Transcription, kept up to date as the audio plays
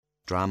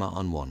Drama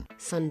on One.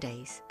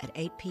 Sundays at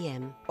 8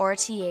 p.m.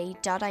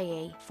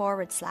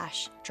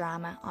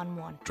 rte.ie/drama on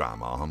one.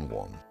 Drama on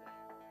One.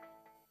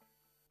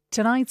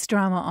 Tonight's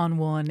Drama on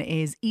One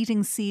is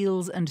Eating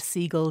Seals and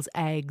Seagulls'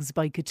 Eggs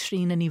by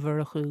Katrina Ní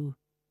Mhuircheú.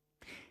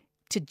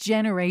 To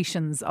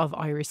generations of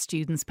Irish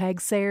students,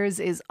 Peg Sayers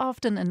is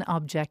often an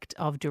object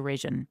of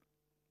derision.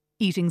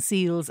 Eating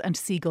Seals and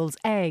Seagulls'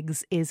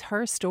 Eggs is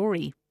her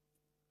story.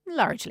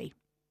 Largely.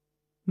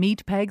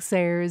 Meet Peg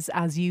Sayers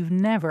as you've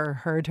never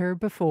heard her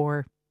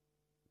before.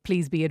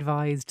 Please be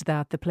advised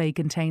that the play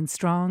contains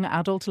strong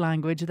adult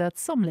language that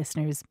some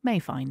listeners may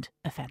find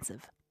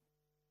offensive.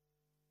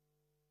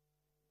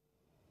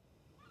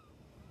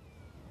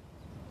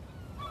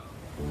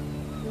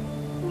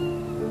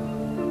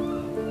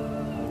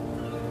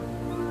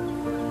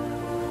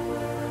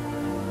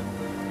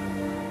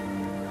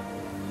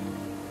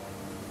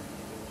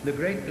 The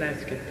Great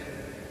Blasket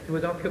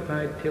was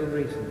occupied till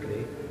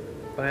recently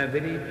by a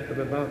village of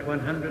about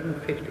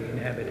 150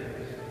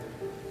 inhabitants.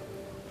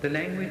 The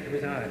language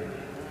was Irish,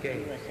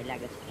 Gaelic.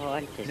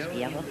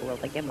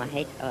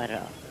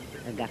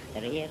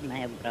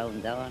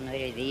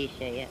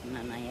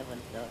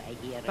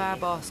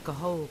 Barbás go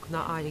hóg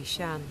na Irish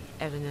sean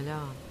in a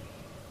lán.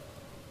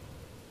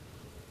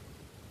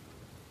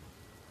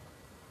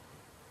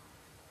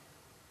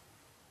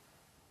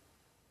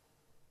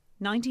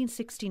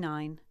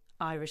 (1969)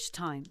 Irish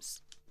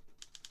Times.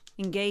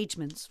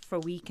 Engagements for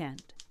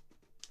weekend.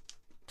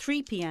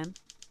 3 p.m.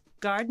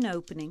 Garden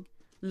opening,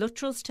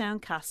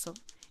 Luttrellstown Castle,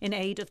 in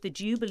aid of the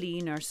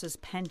Jubilee Nurses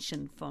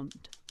Pension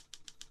Fund.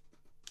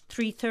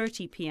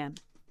 3:30 p.m.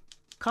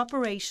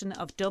 Corporation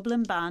of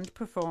Dublin Band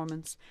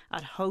performance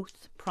at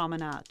Howth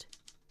Promenade.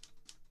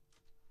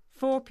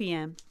 4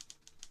 p.m.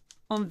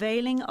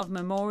 Unveiling of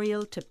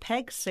memorial to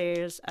Peg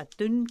Sayers at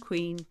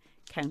Dunqueen,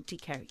 County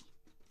Kerry.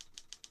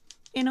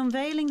 In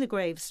unveiling the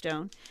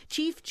gravestone,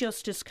 Chief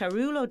Justice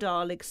Carol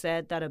O'Dálaig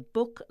said that a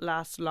book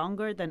lasts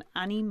longer than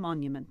any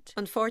monument.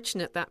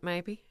 Unfortunate that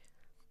may be.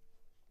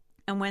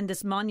 And when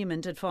this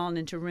monument had fallen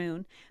into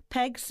ruin,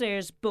 Peg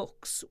Sayers'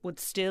 books would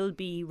still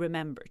be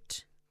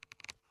remembered.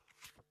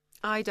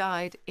 I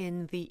died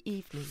in the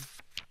evening.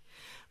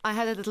 I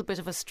had a little bit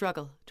of a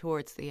struggle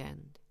towards the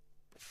end.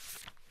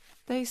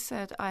 They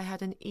said I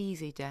had an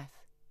easy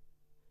death.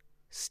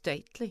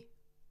 Stately.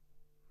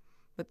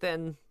 But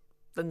then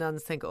the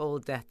nuns think all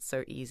deaths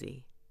are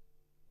easy.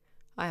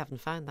 I haven't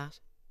found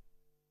that.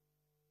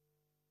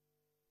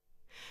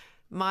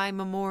 My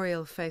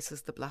memorial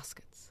faces the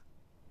Blaskets.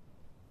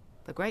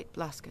 The Great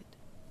Blasket.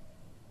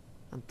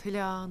 And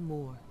Tillian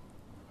Moor.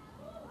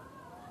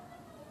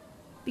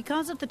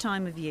 Because of the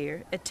time of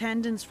year,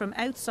 attendance from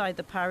outside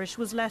the parish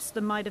was less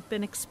than might have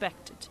been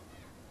expected.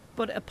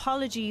 But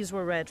apologies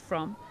were read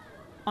from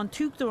An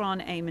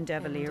Tuachtarán Eamon de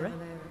Valera,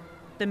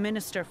 the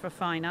Minister for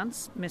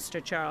Finance,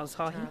 Mr. Charles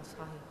Haughey,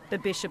 the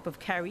Bishop of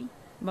Kerry,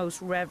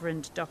 Most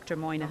Reverend Dr.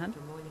 Moynihan,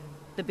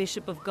 the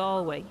Bishop of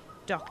Galway,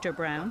 Dr.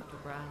 Brown,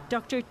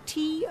 Dr.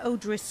 T.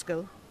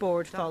 O'Driscoll,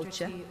 Bord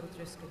Fáilte,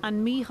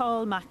 and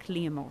Micheál Mac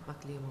Liammóir,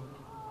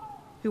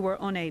 who were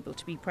unable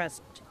to be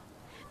present.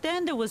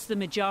 Then there was the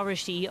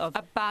majority of...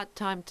 A bad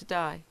time to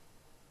die.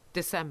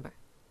 December.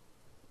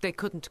 They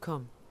couldn't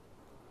come.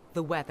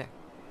 The weather.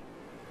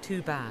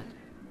 Too bad.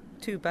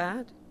 Too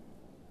bad?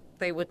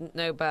 They wouldn't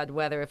know bad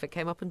weather if it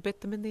came up and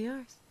bit them in the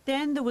arse.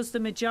 Then there was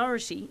the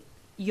majority,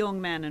 young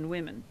men and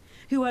women,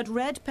 who had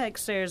read Peg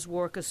Sayers'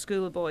 work as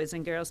schoolboys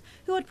and girls,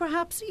 who had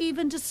perhaps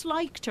even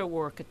disliked her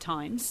work at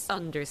times.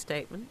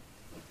 Understatement.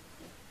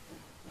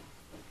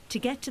 To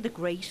get to the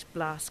Great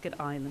Blasket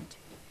Island,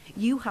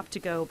 you have to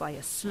go by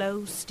a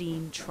slow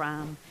steam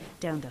tram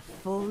down the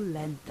full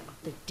length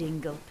of the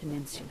Dingle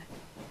Peninsula,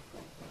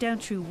 down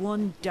through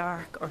one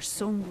dark or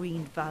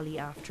sun-greened valley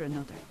after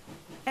another,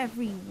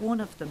 every one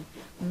of them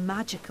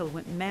magical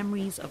with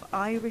memories of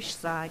Irish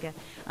saga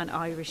and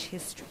Irish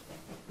history.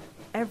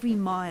 Every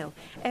mile,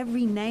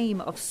 every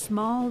name of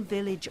small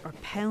village or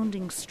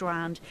pounding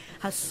strand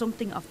has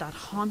something of that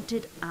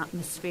haunted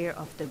atmosphere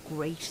of the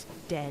great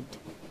dead.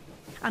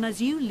 And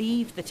as you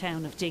leave the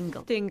town of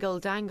Dingle... Dingle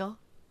Dangle.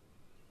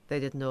 They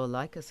didn't all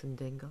like us in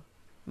Dingle.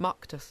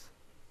 Mocked us.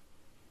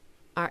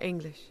 Our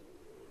English.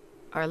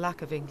 Our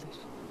lack of English.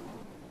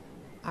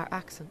 Our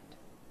accent.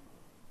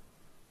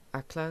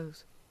 Our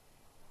clothes.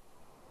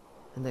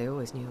 And they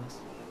always knew us.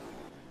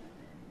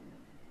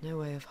 No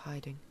way of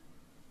hiding.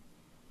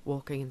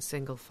 Walking in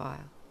single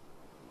file.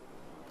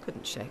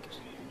 Couldn't shake it.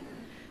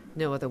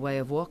 No other way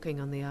of walking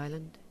on the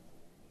island.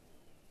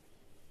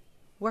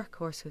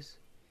 Workhorses.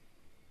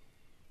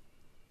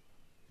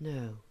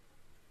 No.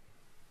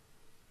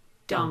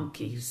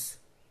 Donkeys.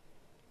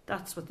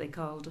 That's what they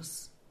called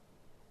us.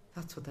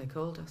 That's what they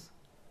called us.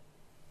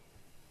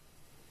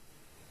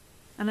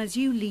 And as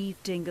you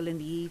leave Dingle in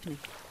the evening,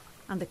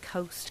 and the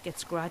coast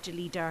gets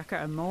gradually darker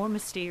and more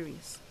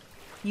mysterious,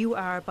 you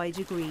are by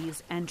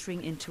degrees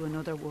entering into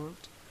another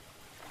world.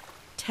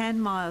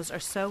 10 miles or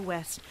so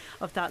west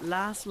of that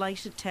last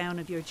lighted town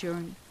of your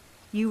journey,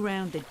 you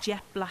round the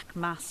jet-black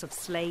mass of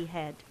Slea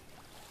Head,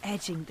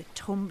 edging the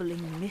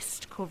tumbling,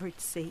 mist-covered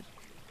sea.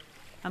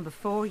 And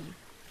before you,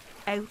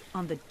 out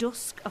on the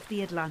dusk of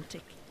the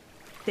Atlantic,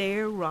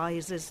 there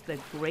rises the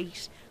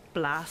great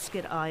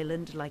Blasket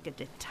Island like a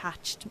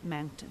detached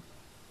mountain,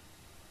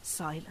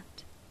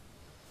 silent,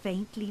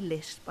 faintly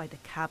lit by the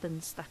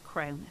cabins that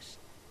crown it.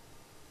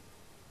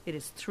 It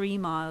is 3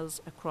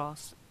 miles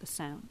across the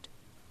Sound.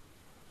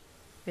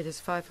 It is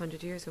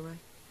 500 years away.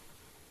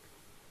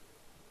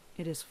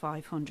 It is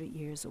 500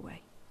 years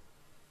away.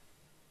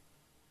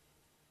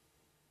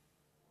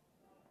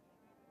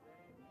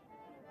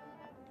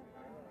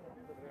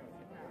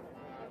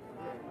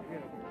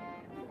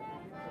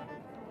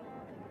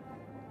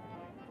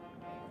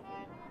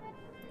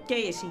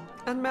 Gaiety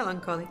And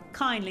melancholy.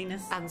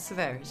 kindliness, And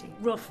severity.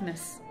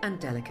 roughness, And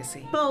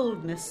delicacy.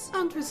 boldness,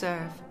 And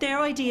reserve. their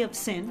idea of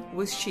sin,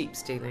 Was sheep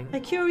stealing. a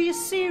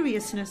curious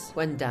seriousness,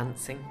 When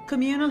dancing.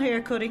 communal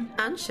haircutting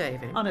And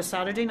shaving. on a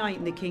Saturday night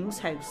in the King's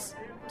house.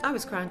 I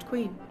was crowned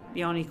queen.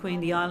 The only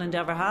queen the island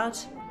ever had,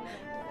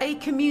 A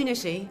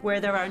community. where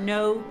there are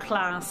no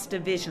class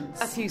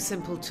divisions, A few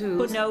simple tools.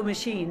 but no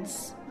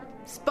machines.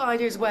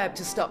 Spider's web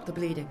to stop the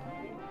bleeding.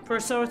 For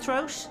a sore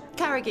throat,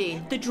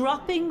 Carrigain. the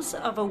droppings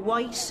of a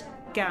white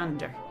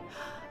gander,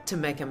 To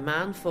make a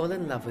man fall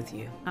in love with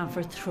you. and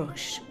for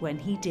thrush when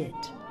he did.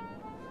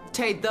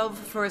 Tay dove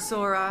for a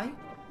sore eye.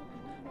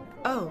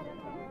 Oh.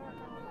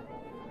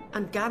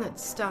 And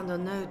gannets stand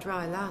on no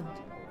dry land.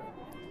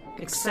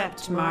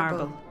 Except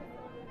marble.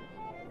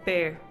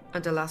 Bear.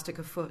 And elastic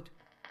of foot.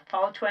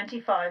 All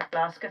 25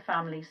 Blasca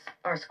families.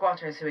 Are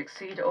squatters who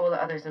exceed all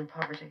others in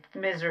poverty.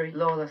 Misery.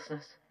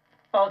 Lawlessness.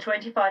 All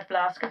 25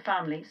 Blasca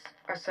families.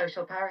 Are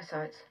social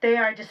parasites. They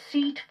are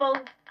deceitful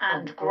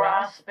and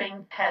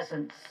grasping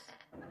peasants.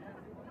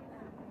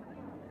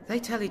 They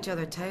tell each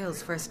other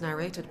tales first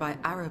narrated by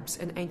Arabs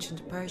in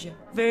ancient Persia.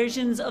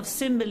 Versions of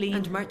Cymbeline.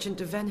 And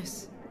merchant of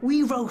Venice.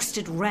 We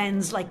roasted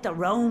wrens like the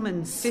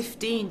Romans.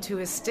 15 to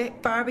a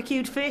stick.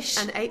 Barbecued fish.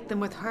 And ate them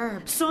with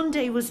herbs.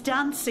 Sunday was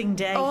dancing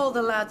day. All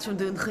the lads from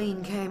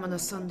Dundreen came on a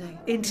Sunday.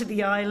 Into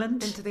the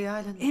island. Into the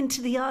island.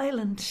 Into the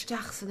island.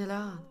 Isteach san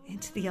Ilan.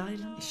 Into the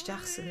island.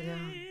 Isteach san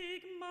Ilan.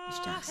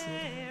 Isteach san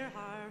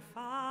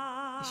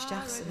Ilan.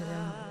 Isteach san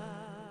Ilan.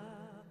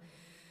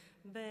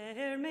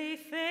 Bear me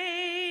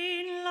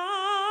fain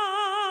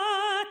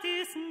lot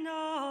is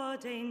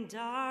not in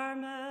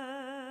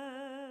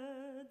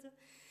Darmad.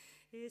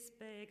 Is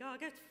beg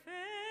aget fairy.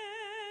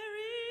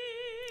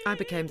 I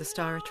became the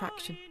star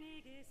attraction.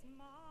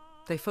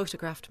 They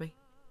photographed me.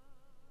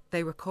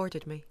 They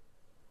recorded me.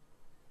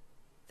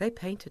 They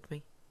painted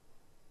me.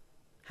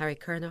 Harry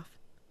Kernoff,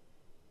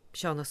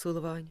 Shauna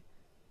Sullivan.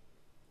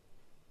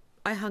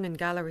 I hung in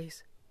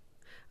galleries.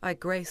 I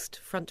graced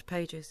front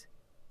pages.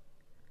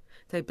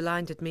 They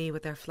blinded me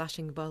with their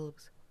flashing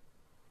bulbs.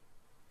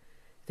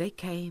 They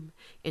came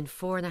in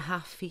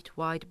 4.5 feet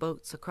wide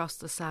boats across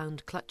the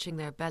Sound, clutching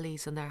their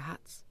bellies and their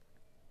hats.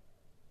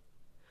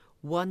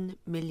 1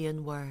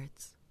 million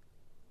words.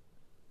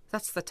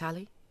 That's the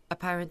tally,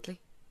 apparently.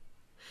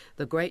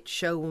 The great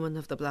showwoman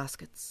of the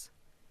Blaskets.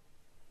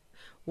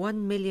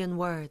 1 million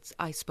words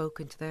I spoke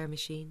into their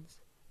machines.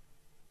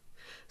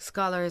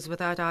 Scholars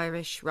without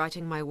Irish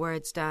writing my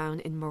words down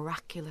in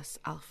miraculous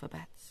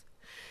alphabets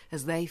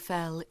as they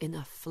fell in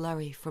a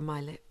flurry from my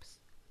lips.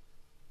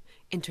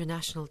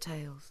 International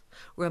tales,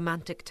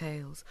 romantic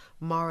tales,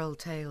 moral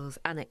tales,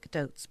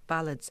 anecdotes,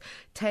 ballads,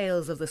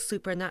 tales of the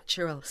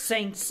supernatural.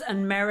 Saints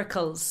and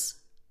miracles.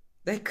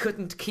 They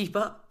couldn't keep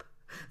up.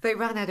 They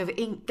ran out of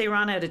ink. They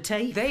ran out of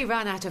tape. They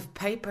ran out of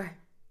paper.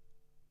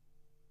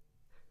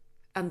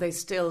 And they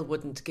still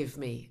wouldn't give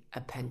me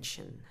a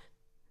pension.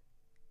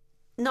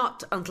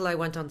 Not until I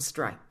went on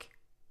strike.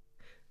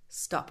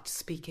 Stopped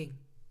speaking.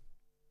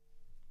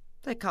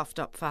 They coughed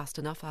up fast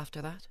enough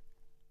after that.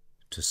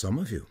 To some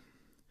of you,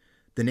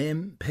 the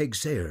name Peg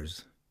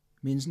Sayers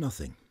means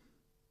nothing.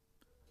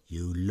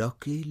 You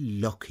lucky,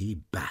 lucky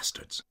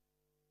bastards.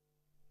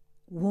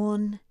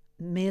 1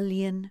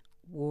 million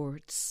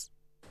words.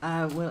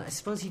 Well, I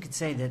suppose you could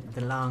say that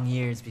the long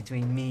years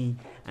between me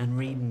and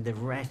reading the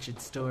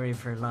wretched story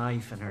of her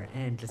life and her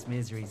endless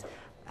miseries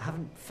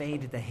haven't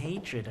faded the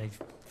hatred I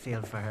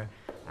feel for her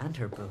and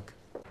her book.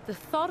 The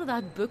thought of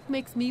that book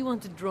makes me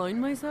want to drown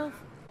myself.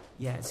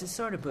 Yeah, it's the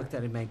sort of book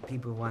that would make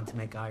people want to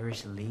make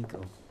Irish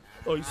illegal.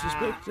 I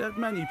suspect that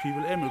many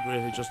people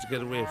emigrated just to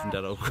get away from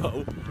that old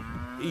cow.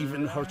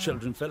 Even her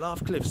children fell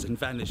off cliffs and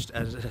vanished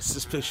at a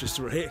suspicious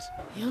rate.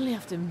 You only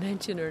have to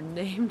mention her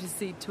name to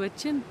see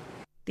twitching.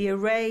 The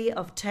array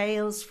of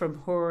tales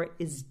from her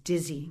is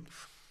dizzying.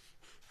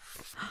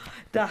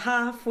 The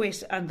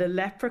half-wit and the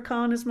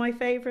leprechaun is my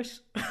favourite.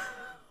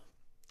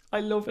 I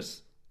love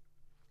it.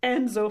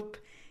 Ends up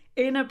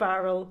in a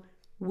barrel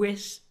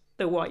with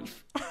the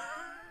wife.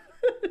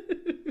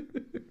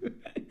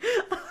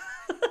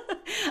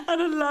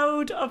 And a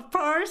load of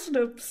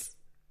parsnips.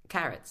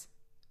 Carrots.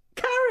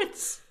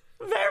 Carrots!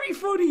 Very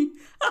funny.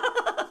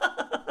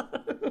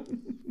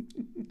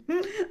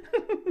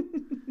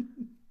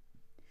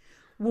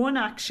 One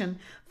action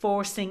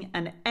forcing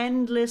an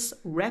endless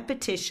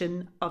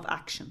repetition of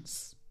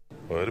actions.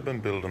 I'd have been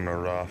building a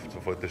raft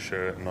if I'd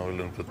shared an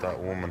island with that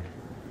woman.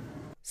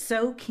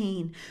 So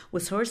keen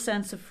was her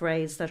sense of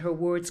phrase that her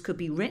words could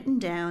be written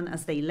down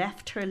as they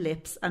left her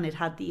lips, and it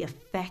had the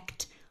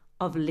effect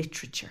of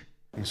literature.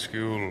 In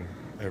school,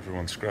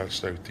 everyone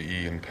scratched out the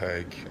E and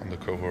peg on the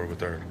cover with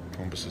their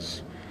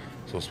compasses,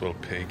 so it's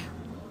spelled pig.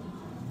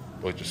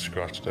 I just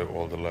scratched out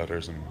all the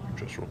letters and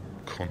just wrote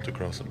cunt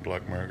across it in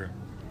black marker.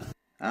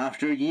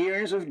 After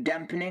years of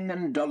dampening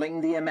and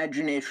dulling the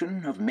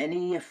imagination of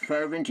many a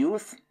fervent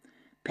youth,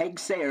 Peg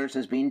Sayers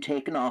has been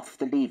taken off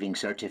the leaving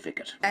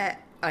certificate.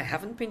 I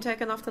haven't been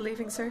taken off the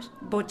leaving cert.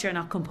 But you're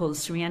not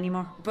compulsory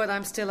anymore. But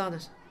I'm still on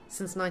it,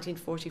 since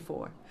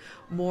 1944.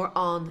 More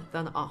on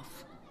than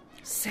off.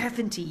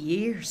 70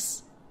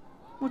 years.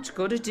 Much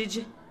good it did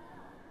you?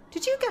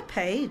 Did you get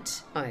paid?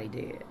 I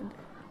did.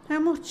 How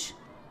much?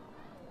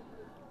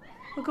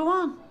 Well, go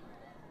on.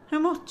 How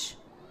much?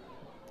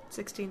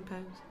 £16.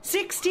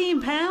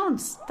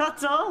 £16?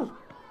 That's all?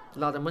 A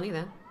lot of money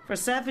then. For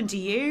 70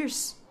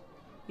 years.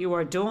 You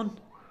are done.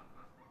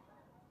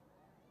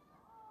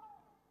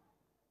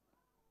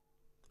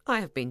 I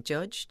have been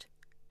judged,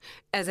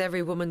 as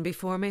every woman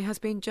before me has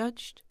been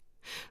judged,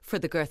 for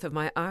the girth of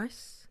my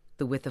arse,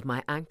 the width of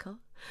my ankle,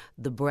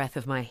 the breadth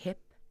of my hip,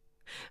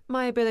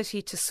 my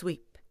ability to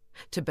sweep,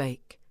 to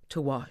bake,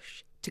 to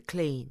wash, to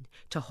clean,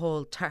 to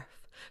haul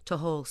turf, to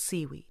haul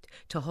seaweed,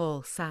 to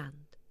haul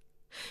sand,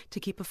 to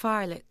keep a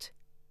fire lit,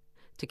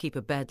 to keep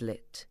a bed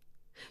lit,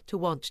 to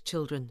want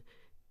children,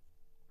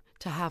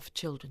 to have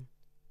children,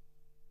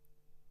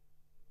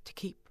 to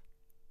keep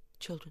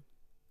children.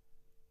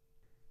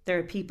 There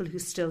are people who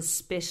still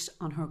spit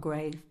on her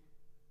grave.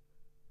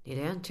 Ní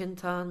an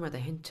tintan mar the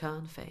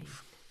hintan féin.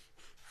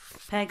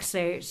 Peg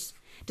Sayers,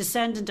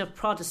 descendant of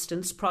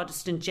Protestants,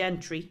 Protestant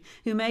gentry,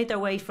 who made their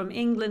way from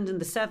England in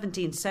the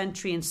 17th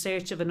century in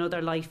search of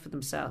another life for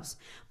themselves.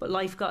 But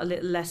life got a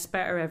little less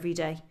better every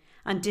day,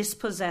 and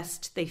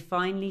dispossessed, they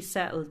finally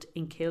settled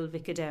in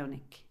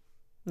Kilvicadownick.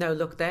 Now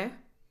look there.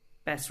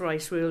 Best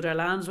right ruled our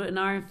lands with an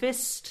iron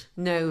fist.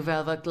 No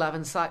velvet glove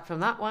in sight from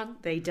that one.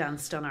 They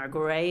danced on our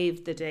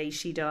grave the day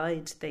she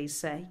died, they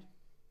say.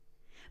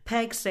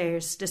 Peg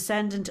Sayers,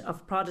 descendant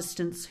of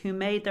Protestants who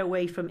made their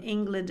way from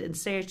England in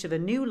search of a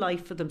new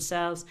life for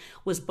themselves,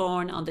 was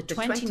born on the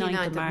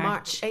 29th of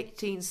March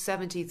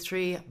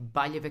 1873,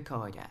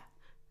 Ballyvicordia,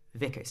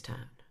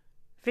 Vickerstown.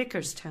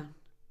 Vickerstown.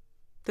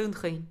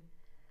 Dúnchin.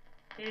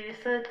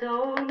 If a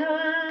donor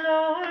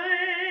like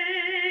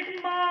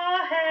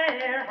my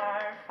hair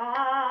are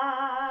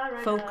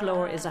far.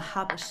 Folklore is a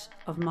habit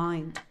of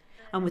mind,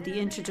 and with the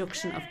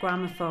introduction of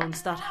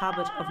gramophones, that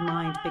habit of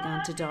mind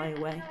began to die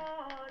away.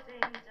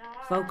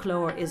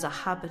 Folklore is a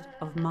habit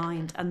of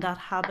mind, and that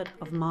habit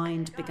of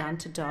mind began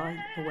to die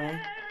away.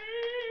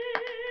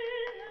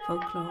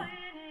 Folklore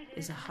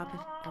is a habit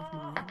of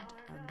mind,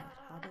 and that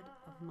habit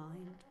of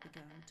mind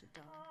began to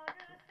die away.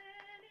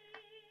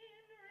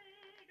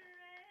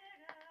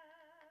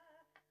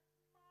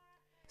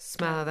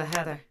 Smell of the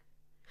heather,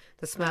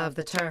 the smell of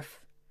the turf,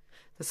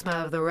 the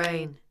smell of the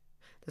rain,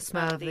 the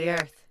smell of the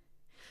earth,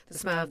 the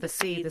smell of the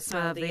sea, the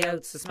smell of the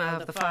oats, the smell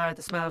of the fire,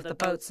 the smell of the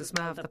boats, the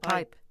smell of the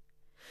pipe,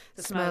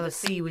 the smell of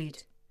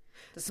seaweed,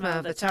 the smell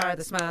of the tar,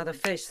 the smell of the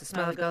fish, the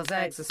smell of gulls'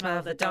 eggs, the smell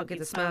of the donkey,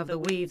 the smell of the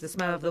weave, the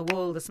smell of the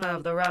wool, the smell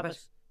of the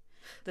rabbit,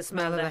 the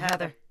smell of the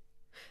heather,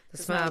 the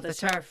smell of the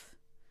turf,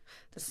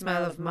 the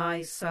smell of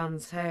my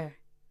son's hair,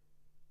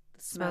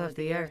 the smell of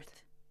the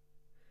earth,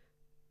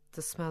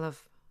 the smell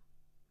of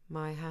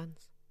my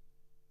hands.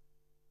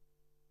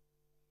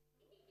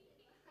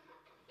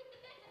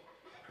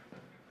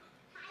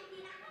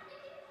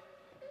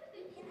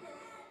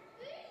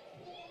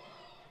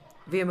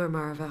 Vimmer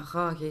mar bheith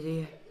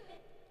idea.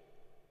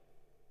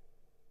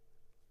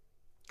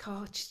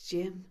 Coach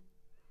Jim.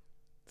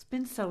 It's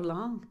been so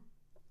long.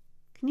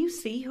 Can you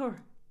see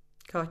her?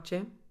 Caught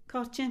Jim.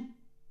 Coach Jim.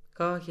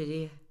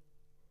 Idea.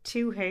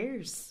 2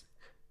 hairs.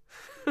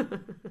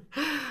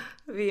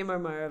 Vimmer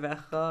mar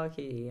bheith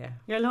idea.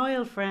 Your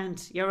loyal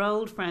friend, your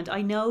old friend.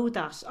 I know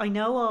that. I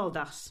know all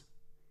that.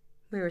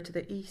 We were to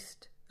the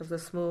east of the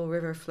small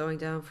river flowing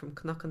down from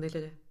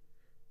Knockandillide,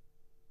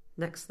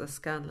 next to the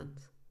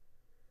Scanlons,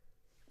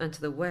 and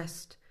to the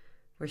west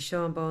were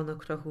Sean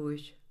Bonach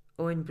Rahuj,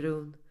 Owen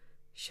Brown,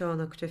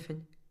 Sean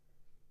O'Griffin,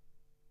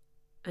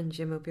 and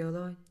Jim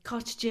O'Bioline.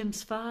 Coach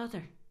Jim's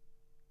father.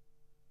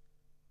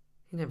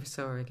 He never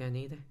saw her again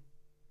either.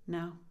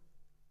 No.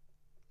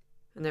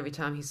 And every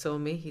time he saw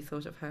me, he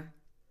thought of her.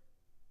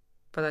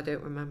 But I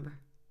don't remember.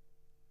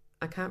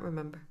 I can't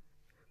remember.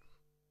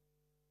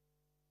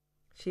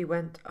 She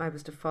went, I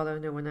was to follow,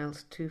 no one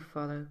else to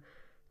follow,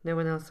 no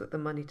one else with the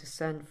money to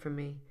send for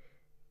me.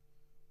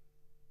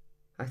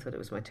 I thought it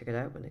was my ticket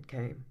out when it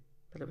came,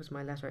 but it was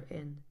my letter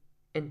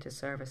into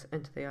service,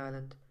 into the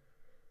island.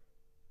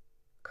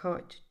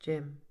 Coach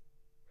Jim,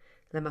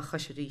 le ma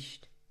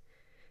chusharisht,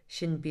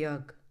 shin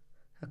biog,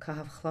 a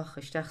cahav chloch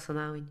isteach san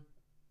awin,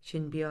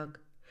 shin biog,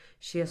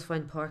 sias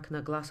fain park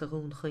na glas a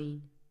rún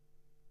chyn.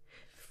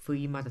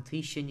 Fui mar a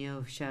tí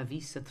sinneov sha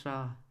visa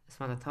tra, as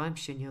mar a time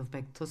sinneov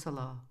beg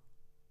tusala.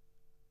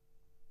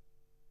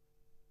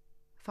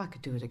 If I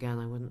could do it again,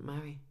 I wouldn't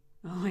marry.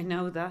 Oh, I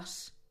know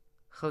that.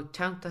 Cho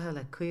teantathe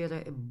le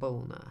cuire I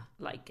bóna.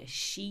 Like a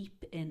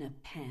sheep in a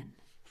pen.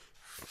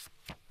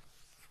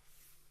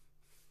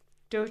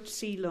 Dúirt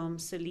sílam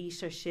sa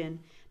lítar sin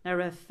na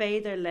raibh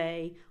féidir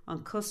lei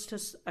an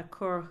custas a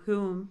chur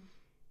thuam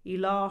I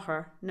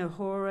láthair na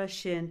hóra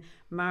sin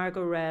mar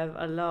go raibh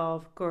a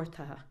lámh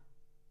gortathe.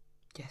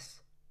 Yes.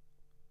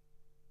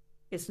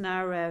 Is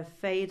ná raibh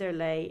féidir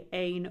lei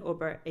aon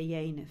obair a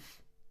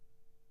dhéanamh.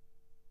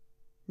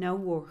 No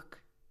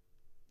work,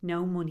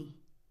 no money,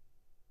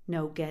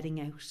 no getting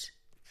out.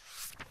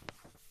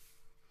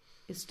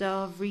 Is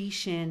dá bhrí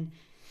sin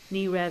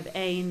ní raibh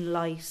aon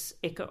lais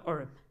ag a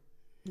orm.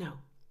 No.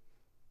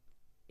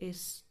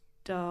 Is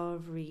dá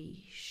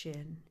bhrí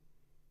sin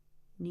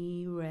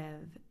ní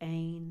raibh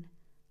aon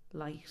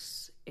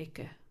lais ag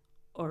a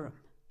orm.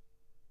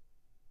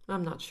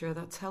 I'm not sure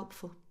that's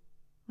helpful.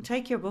 Well,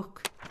 take your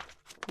book.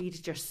 Read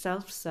it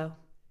yourself, so.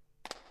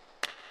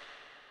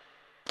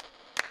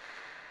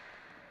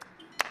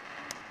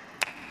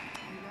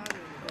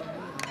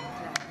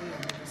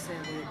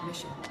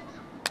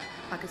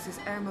 Agus is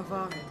ma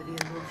bhartha de bhí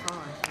an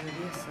bhfáir ar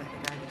riasa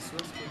ag agus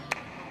suasciú.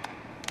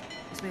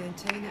 Is mé an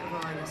taine a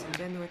bhhainnas an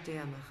genúir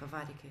déanach a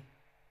bhaidice.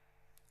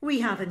 We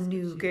have a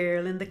new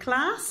girl in the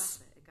class,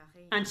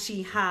 and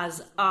she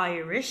has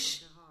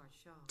Irish.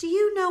 Do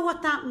you know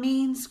what that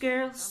means,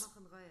 girls?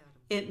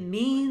 It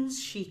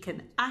means she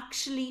can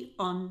actually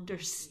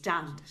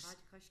understand it.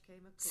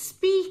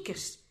 Speak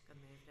it.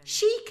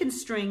 She can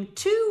string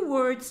two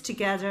words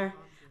together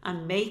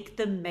and make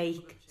them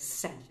make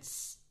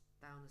sense.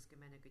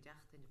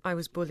 I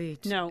was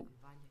bullied. No,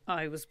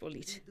 I was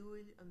bullied.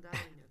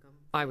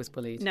 I was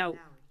bullied. No,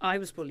 I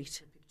was bullied.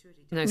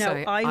 No,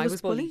 sorry, I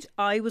was bullied.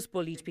 I was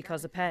bullied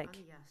because of Peg.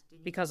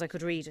 Because I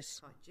could read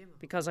it.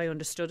 Because I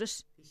understood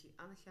it.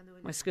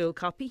 My school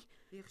copy.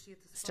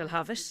 Still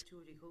have it.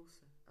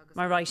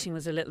 My writing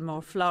was a little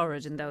more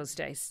florid in those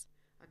days.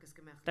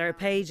 There are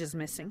pages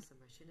missing.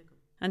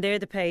 And they're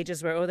the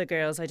pages where other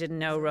girls I didn't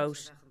know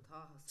wrote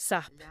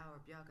sap,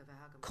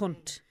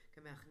 cunt,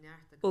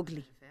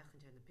 ugly,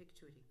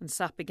 and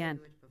sap again.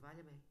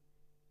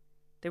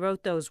 They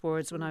wrote those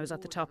words when I was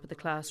at the top of the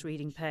class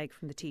reading Peg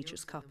from the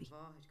teacher's copy.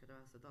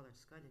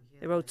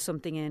 They wrote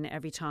something in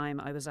every time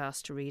I was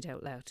asked to read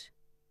out loud.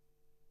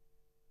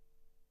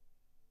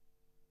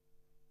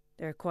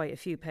 There are quite a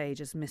few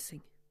pages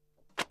missing.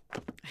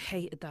 I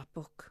hated that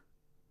book.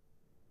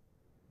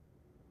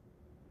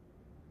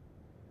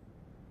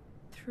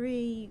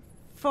 3,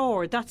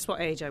 4, that's what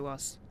age I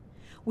was.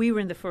 We were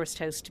in the first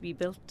house to be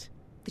built,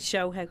 the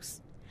show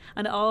house,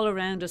 and all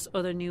around us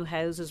other new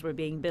houses were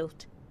being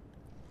built.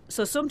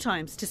 So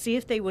sometimes, to see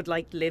if they would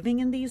like living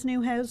in these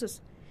new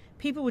houses,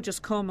 people would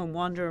just come and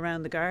wander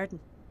around the garden,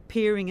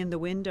 peering in the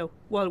window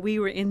while we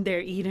were in there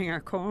eating our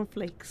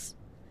cornflakes.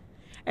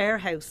 Our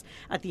house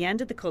at the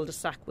end of the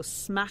cul-de-sac was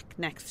smack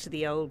next to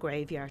the old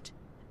graveyard,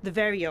 the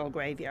very old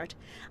graveyard,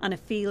 and a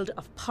field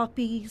of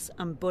poppies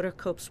and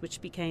buttercups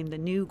which became the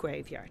new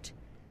graveyard.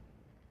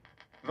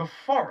 The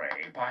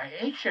foray by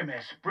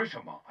HMS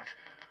Britomart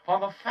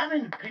on the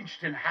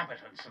famine-pinched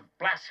inhabitants of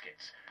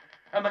Blaskets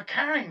and the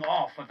carrying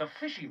off of the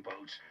fishing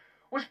boats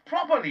was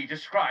properly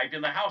described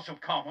in the House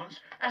of Commons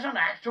as an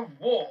act of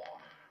war,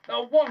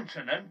 a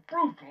wanton and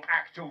brutal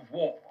act of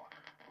war.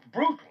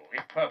 Brutal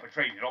if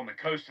perpetrated on the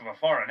coast of a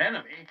foreign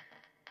enemy.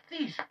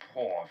 These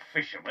poor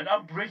fishermen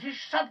are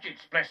British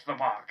subjects, bless the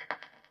mark.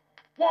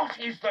 What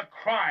is the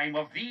crime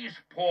of these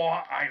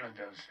poor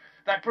islanders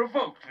that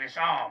provoked this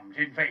armed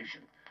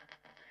invasion?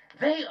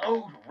 They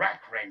owed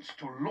rack rents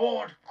to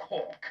Lord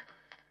Cork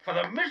for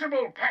the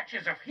miserable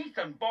patches of heath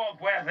and bog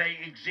where they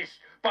exist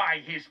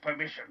by his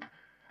permission,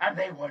 and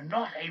they were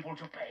not able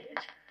to pay it.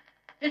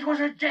 It was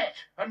a debt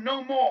and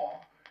no more.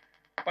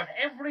 But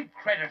every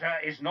creditor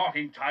is not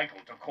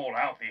entitled to call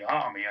out the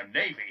army and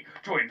navy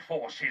to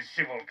enforce his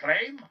civil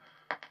claim.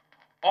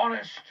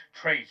 Honest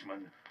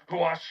tradesmen who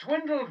are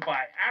swindled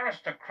by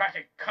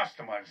aristocratic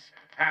customers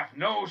have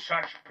no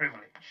such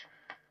privilege.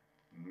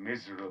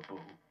 Miserable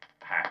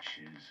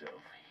patches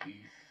of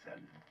heath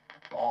and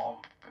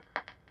bog.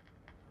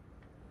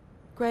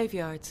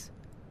 Graveyards.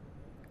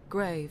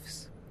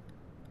 Graves.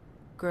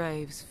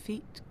 Graves'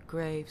 feet,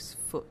 graves'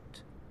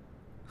 foot.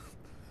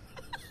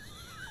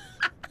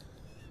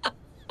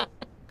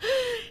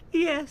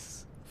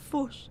 Yes,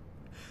 foot.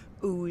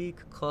 Ouig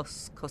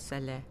cos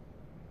coselle.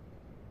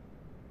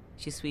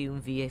 Je suis une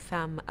vieille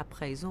femme à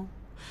présent,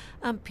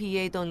 un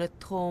pied dans la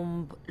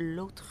tombe,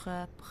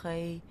 l'autre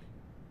près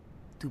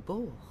du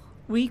bord.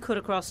 We cut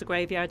across the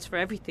graveyards for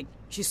everything.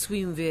 Je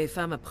suis une vieille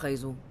femme à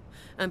présent,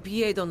 un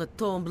pied dans la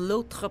tombe,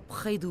 l'autre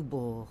près du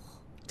bord.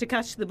 To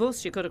catch the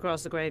bus, you cut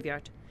across the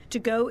graveyard. To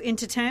go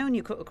into town,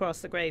 you cut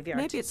across the graveyard.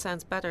 Maybe it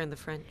sounds better in the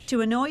French.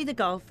 To annoy the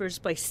golfers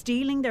by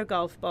stealing their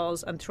golf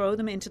balls and throw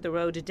them into the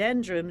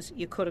rhododendrons,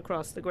 you cut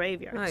across the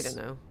graveyards. I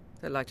don't know.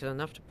 They liked it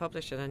enough to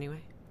publish it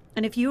anyway.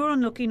 And if you were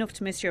unlucky enough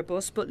to miss your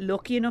bus, but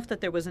lucky enough that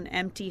there was an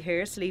empty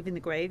hearse leaving the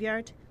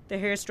graveyard, the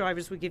hearse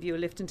drivers would give you a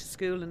lift into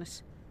school in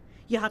it.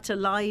 You had to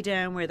lie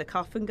down where the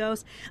coffin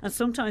goes, and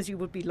sometimes you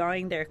would be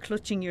lying there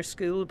clutching your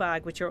school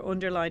bag with your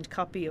underlined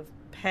copy of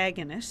Peg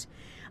in it,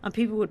 and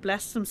people would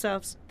bless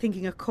themselves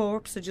thinking a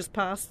corpse had just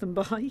passed them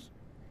by.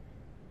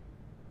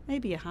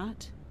 Maybe you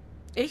had.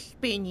 Ich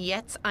bin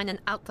jetzt eine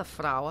alte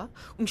Frau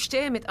und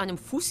stehe mit einem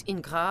Fuß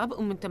im Grab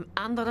und mit dem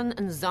anderen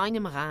an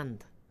seinem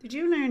Rand. Did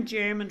you learn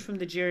German from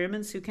the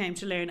Germans who came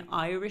to learn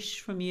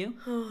Irish from you?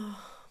 Oh,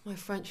 my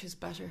French is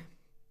better.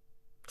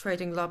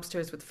 Trading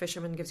lobsters with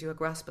fishermen gives you a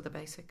grasp of the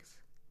basics.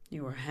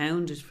 You were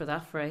hounded for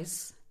that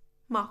phrase.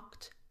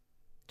 Mocked,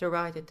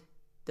 derided,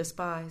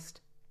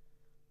 despised.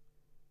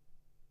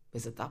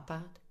 Is it that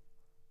bad?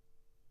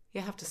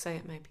 You have to say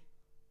it, maybe.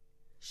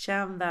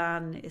 Sean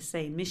van is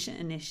a misha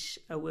inish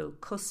a will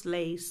cus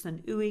leis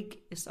and uig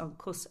is on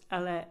cus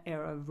ella a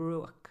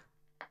vruach.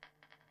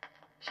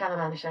 Sean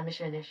van is a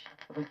misha inish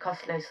a will cus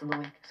leis and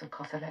uig is on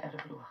cus ella a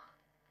vruach.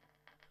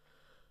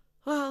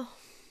 Well,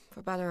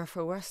 for better or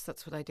for worse,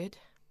 that's what I did.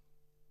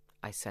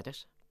 I said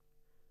it.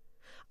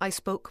 I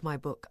spoke my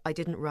book. I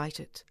didn't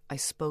write it. I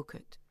spoke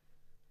it.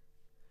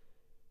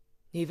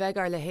 Ní bheith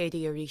ar le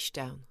héadí a rís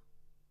down.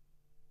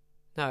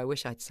 Now, I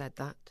wish I'd said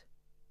that.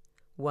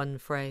 One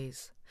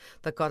phrase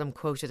that got him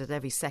quoted at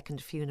every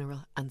second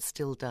funeral and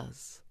still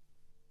does.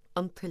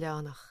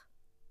 Untilánach.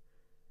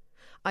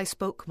 I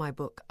spoke my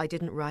book. I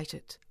didn't write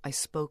it. I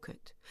spoke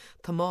it.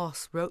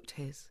 Tomás wrote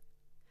his.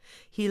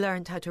 He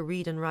learned how to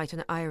read and write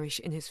in Irish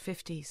in his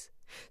 50s,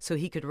 so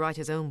he could write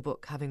his own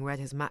book having read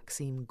his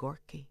Maxim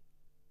Gorky.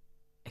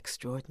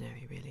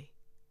 Extraordinary, really.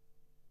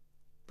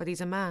 But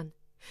he's a man.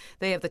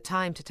 They have the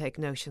time to take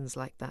notions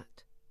like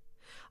that.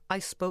 I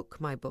spoke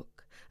my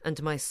book,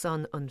 and my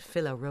son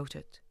Unfilla wrote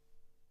it.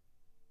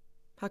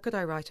 How could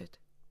I write it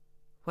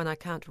when I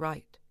can't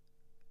write?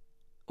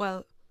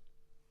 Well,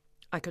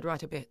 I could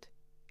write a bit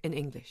in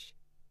English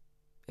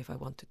if I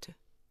wanted to.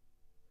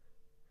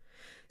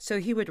 So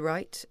he would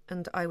write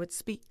and I would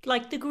speak.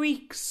 Like the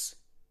Greeks.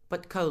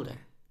 But colder.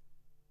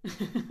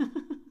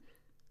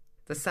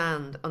 The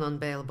sand on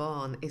Unbail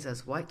Bawn is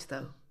as white,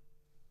 though,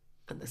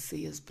 and the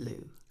sea is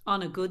blue.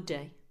 On a good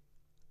day.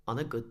 On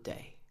a good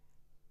day.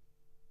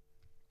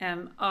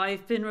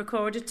 I've been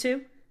recorded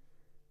too.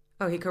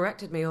 Oh, he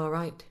corrected me all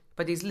right.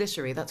 But he's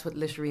literary. That's what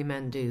literary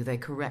men do. They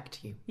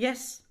correct you.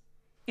 Yes.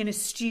 In a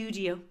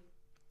studio.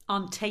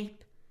 On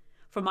tape.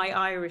 For my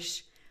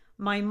Irish.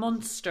 My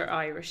Munster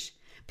Irish.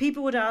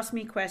 People would ask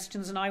me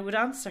questions and I would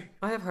answer.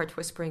 I have heard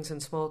whisperings in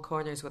small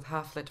corners with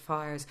half-lit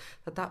fires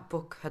that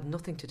book had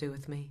nothing to do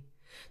with me.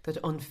 That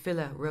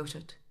Unfilla wrote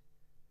it.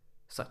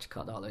 Such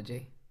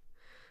codology.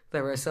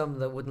 There were some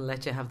that wouldn't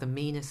let you have the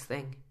meanest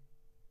thing.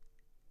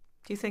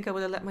 Do you think I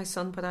would have let my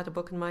son put out a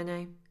book in my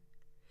name?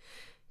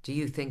 Do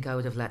you think I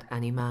would have let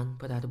any man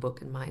put out a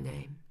book in my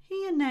name?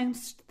 He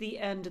announced the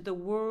end of the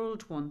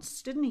world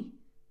once, didn't he?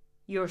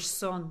 Your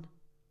son,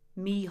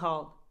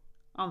 Mihal,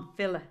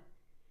 Unfilla.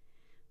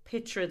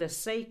 Picture of the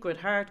Sacred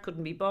Heart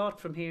couldn't be bought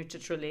from here to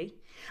Tralee.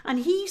 And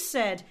he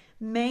said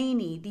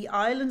Mainie, the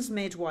island's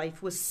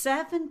midwife, was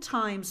 7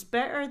 times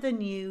better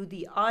than you,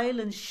 the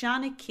island's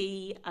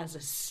Shanachie, as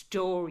a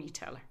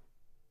storyteller.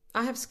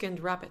 I have skinned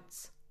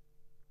rabbits.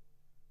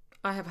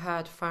 I have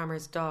had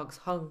farmers' dogs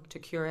hung to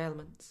cure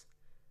ailments.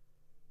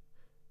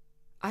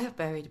 I have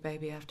buried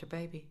baby after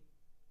baby.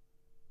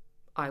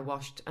 I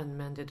washed and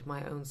mended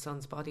my own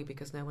son's body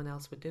because no one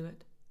else would do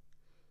it.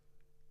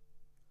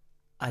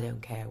 I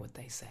don't care what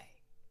they say.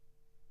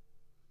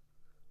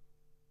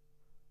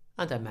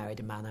 And I married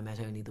a man I met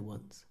only the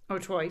once. Or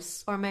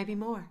twice. Or maybe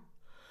more.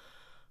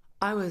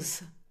 I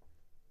was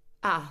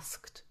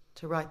asked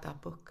to write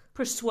that book.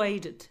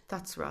 Persuaded.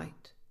 That's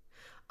right.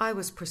 I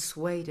was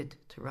persuaded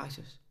to write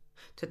it,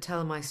 to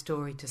tell my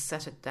story, to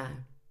set it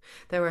down.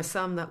 There are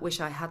some that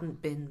wish I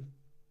hadn't been,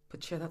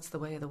 but sure, that's the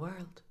way of the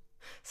world.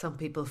 Some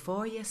people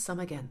for you, some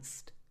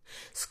against.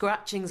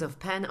 Scratchings of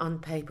pen on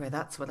paper,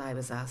 that's what I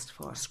was asked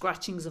for.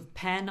 Scratchings of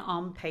pen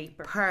on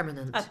paper.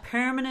 Permanent. A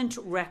permanent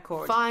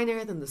record.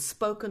 Finer than the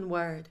spoken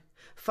word.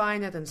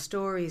 Finer than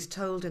stories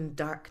told in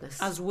darkness.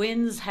 As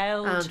winds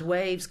held. And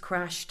waves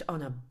crashed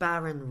on a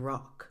barren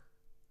rock.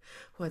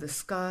 Where the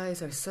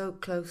skies are so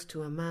close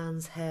to a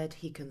man's head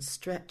he can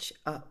stretch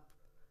up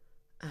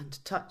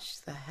and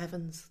touch the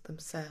heavens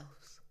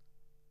themselves.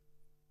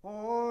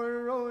 Four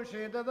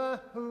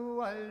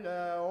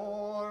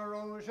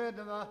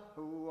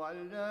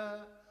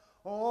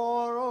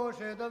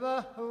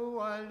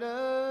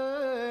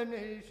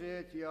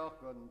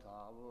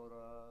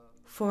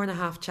and a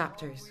half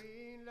chapters,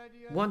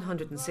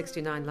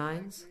 169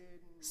 lines,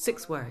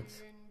 6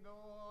 words.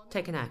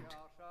 Taken out,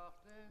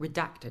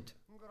 redacted,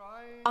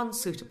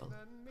 unsuitable,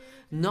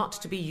 not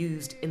to be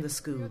used in the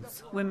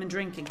schools. Women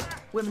drinking.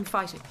 Women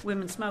fighting.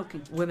 Women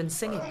smoking. Women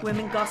singing.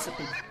 Women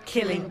gossiping.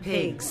 Killing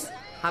pigs.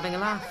 Having a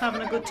laugh.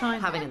 Having a good time.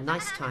 Having a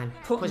nice time.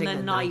 Putting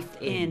the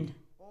knife in.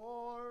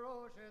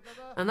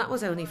 And that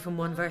was only from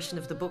one version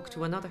of the book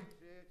to another.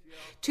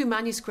 2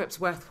 manuscripts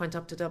worth went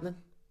up to Dublin.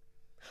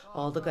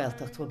 All the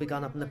Gaeltacht will be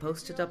gone up in the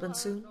post to Dublin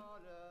soon.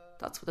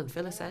 That's what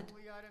Unfilla said.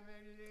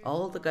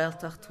 All the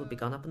Gaeltacht will be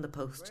gone up in the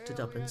post to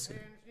Dublin soon.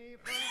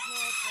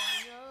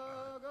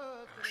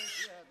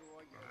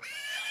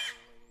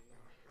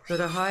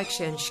 Nuair a haig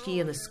sé an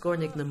scí an na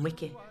scornig na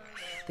muice,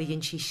 The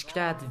yin si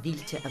scrad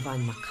vilte a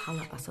bhain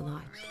macalla as an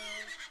air.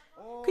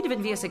 Could have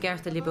been vies a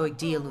gerta liboig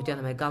deal nu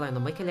denna me galar na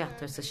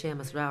Michaeliatar sa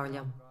sémas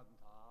raurliam.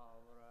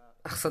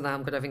 Ach san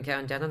am go raibh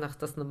ceann deanna nach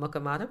das na muca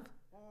marab,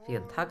 hí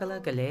an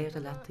tagala galéir a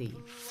latíh.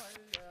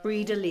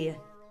 Breda Leah,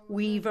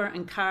 weaver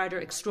and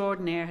carder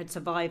extraordinaire, had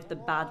survived the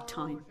bad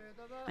time,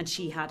 and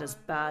she had as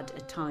bad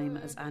a time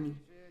as Annie.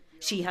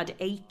 She had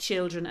 8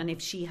 children, and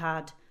if she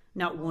had,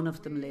 not one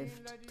of them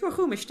lived. Tuair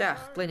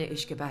chumisteach glunne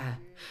is go bathe,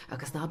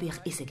 agus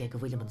nábíoch isige go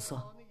bhfuil an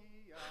so.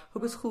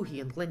 Agus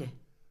chuhíí an glunne.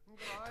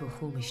 Tuair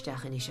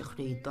chumisteach in is a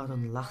chríd dar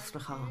an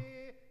lasrachán.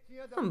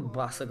 An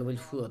basa go bhfuil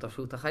fuad a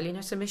fruúta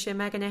chalínar sa mis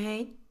me gan a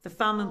hain. The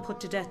famine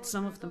put to death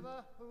some of them,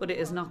 but it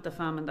is not the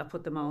famine that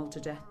put them all to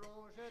death.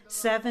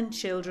 7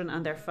 children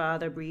and their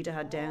father Breda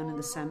had down in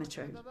the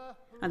cemetery,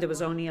 and there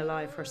was only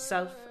alive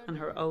herself and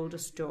her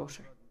oldest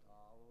daughter.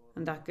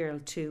 And that girl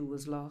too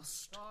was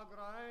lost.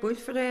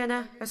 Búlfar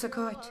éana as a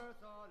cáit.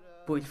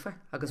 Búlfar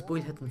agus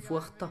búlthe an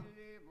fuachta.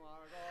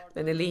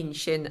 Lena lín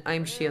sin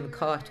aimsí an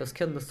cáit os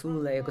cin na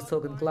súla agus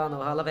tug an glán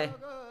ó halabheith.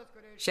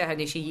 Sehan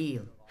is i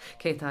díl,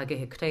 céit a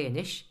githe créan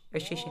is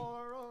sin.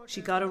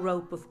 She got a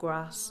rope of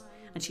grass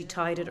and she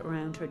tied it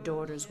around her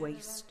daughter's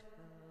waist.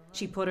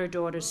 She put her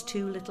daughter's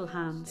 2 little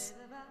hands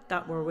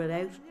that were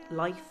without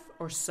life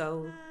or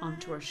soul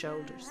onto her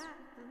shoulders.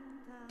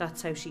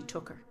 That's how she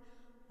took her.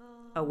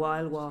 A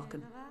while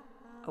walking,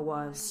 a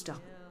while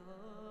stopping.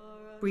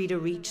 Breda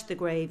reached the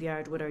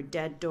graveyard with her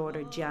dead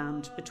daughter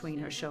jammed between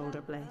her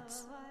shoulder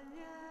blades.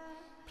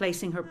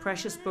 Placing her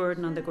precious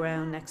burden on the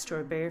ground next to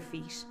her bare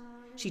feet,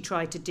 she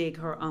tried to dig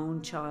her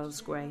own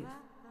child's grave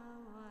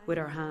with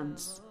her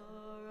hands,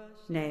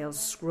 nails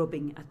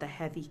scrubbing at the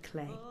heavy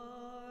clay.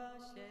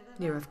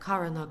 Níor of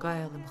cara na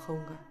gael am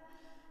chunga.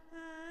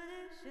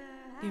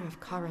 Níor of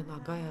cara na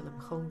gael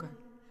am chunga.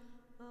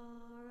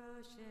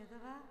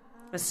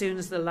 As soon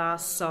as the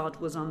last sod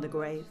was on the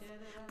grave,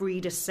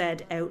 Breda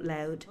said out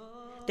loud,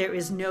 "There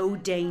is no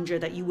danger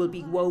that you will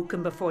be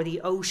woken before the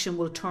ocean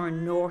will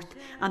turn north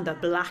and the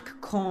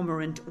black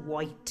cormorant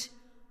white."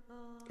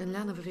 An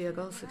leanana bhí a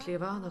gáil sa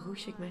cléomháin a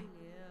thuaisig mé.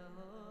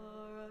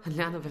 An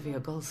leanana bhí a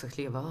gáil sa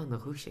cléomháin a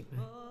thuaisig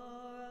mé.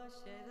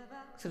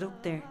 Sit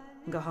up there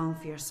and go home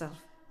for yourself.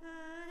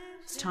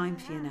 It's time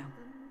for you now.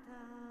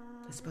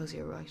 I suppose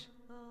you're right.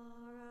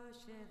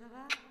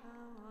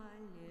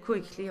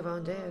 Cuig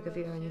cléomháin déag a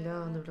bhí ar an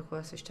leán am le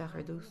chuasisteach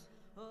ar dús.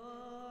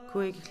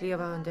 Cuig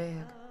cléomháin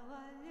déag.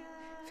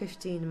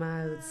 15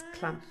 mouths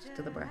clamped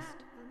to the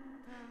breast.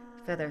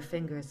 Feather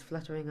fingers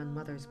fluttering on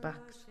mothers'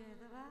 backs.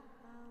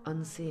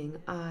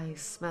 Unseeing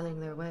eyes smelling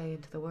their way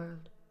into the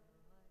world.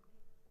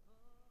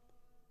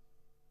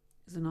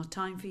 Is it not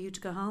time for you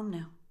to go home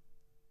now?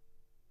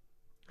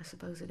 I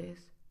suppose it is.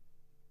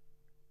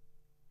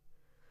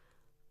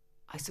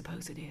 I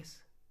suppose it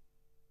is.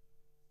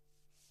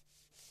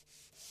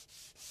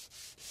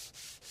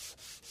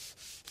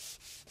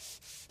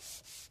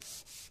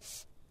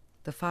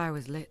 The fire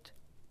was lit.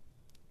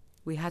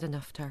 We had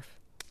enough turf.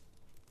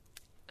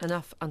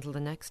 Enough until the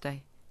next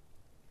day.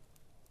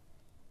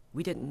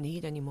 We didn't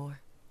need any more.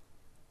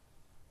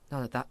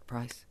 Not at that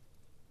price.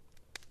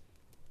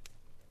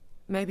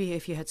 Maybe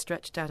if you had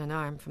stretched out an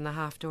arm from the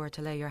half door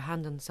to lay your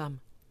hand on some,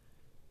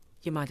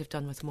 you might have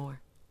done with more.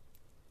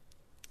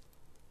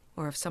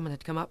 Or if someone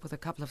had come up with a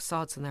couple of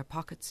sods in their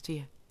pockets to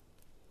you,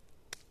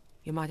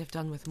 you might have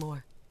done with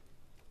more.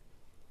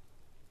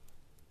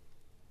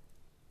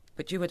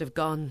 But you would have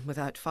gone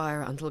without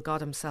fire until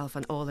God himself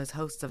and all his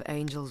hosts of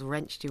angels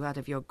wrenched you out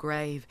of your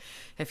grave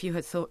if you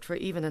had thought for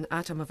even an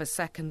atom of a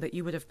second that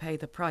you would have paid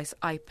the price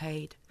I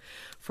paid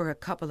for a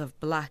couple of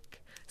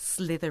black,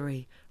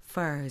 slithery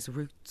furze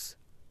roots.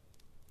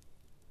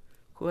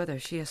 Whether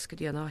she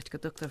escadi an art go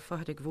ducht ar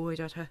fadig void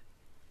at her,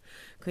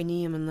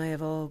 Cuiníam an leibh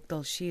ág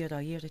dul siad a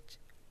dhéirit.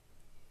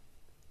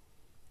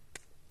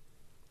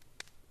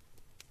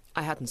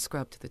 I hadn't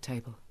scrubbed the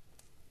table.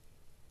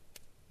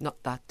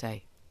 Not that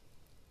day.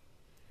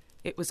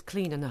 It was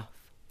clean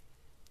enough.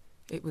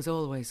 It was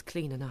always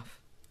clean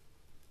enough.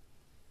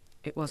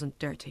 It wasn't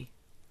dirty.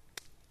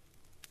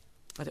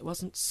 But it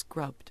wasn't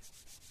scrubbed.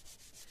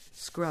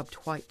 Scrubbed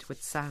white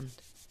with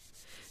sand.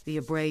 The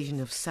abrasion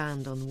of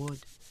sand on wood,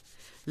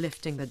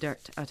 lifting the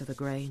dirt out of the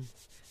grain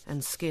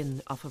and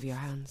skin off of your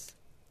hands.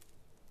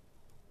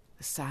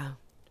 The sound.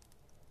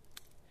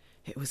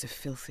 It was a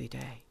filthy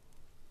day.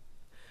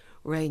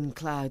 Rain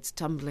clouds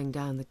tumbling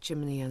down the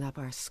chimney and up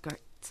our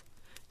skirts,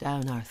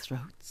 down our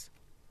throats.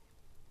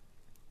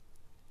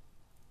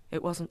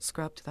 It wasn't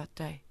scrubbed that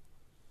day.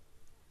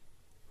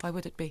 Why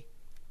would it be?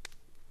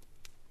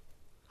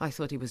 I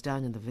thought he was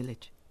down in the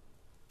village,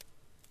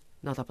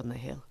 not up on the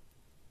hill.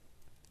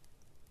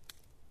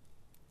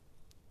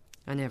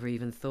 I never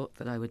even thought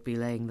that I would be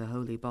laying the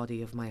holy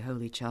body of my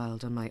holy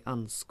child on my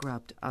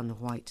unscrubbed,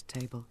 unwhite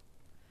table.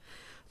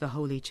 The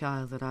holy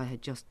child that I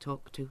had just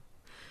talked to.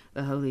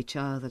 The holy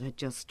child that had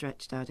just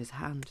stretched out his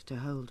hand to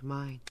hold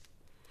mine.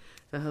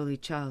 The holy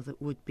child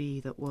that would be,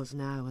 that was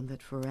now, and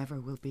that forever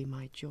will be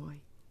my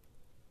joy.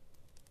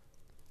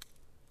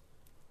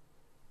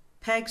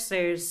 Peg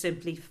Sayers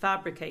simply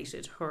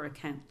fabricated her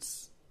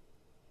accounts.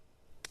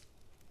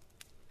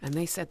 And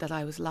they said that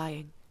I was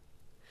lying,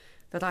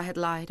 that I had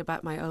lied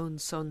about my own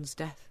son's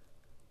death,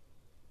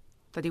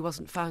 that he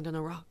wasn't found on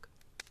a rock,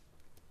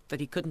 that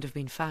he couldn't have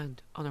been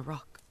found on a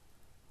rock.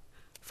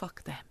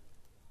 Fuck them.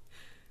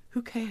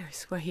 Who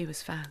cares where he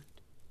was found?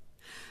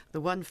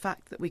 The one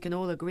fact that we can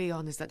all agree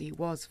on is that he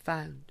was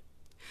found.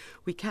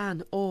 We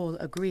can all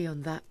agree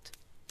on that.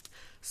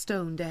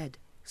 Stone dead,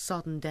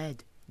 sodden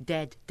dead,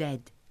 dead,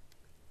 dead.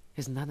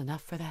 Isn't that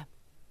enough for them?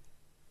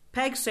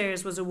 Peg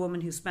Sayers was a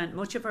woman who spent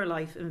much of her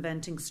life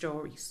inventing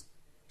stories.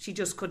 She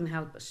just couldn't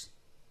help it.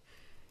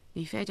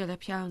 Ní féidir le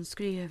peann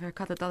scríomh ar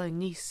cad a dalang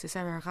níos is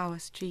ar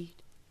gabhas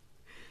tríd.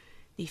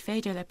 Ní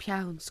féidir le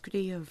peann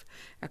scríomh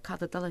ar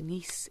cad a dalang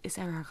níos is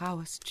ar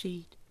gabhas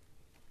tríd.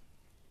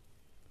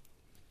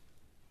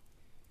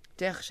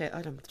 Deich sé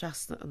arm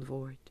trasna an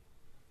bhord.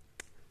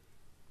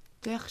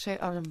 Deich sé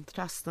arm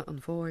trasna an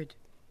bhord.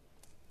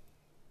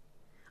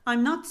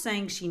 I'm not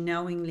saying she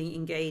knowingly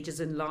engages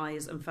in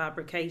lies and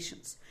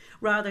fabrications.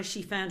 Rather,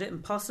 she found it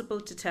impossible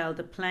to tell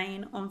the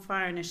plain,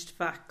 unvarnished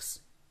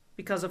facts,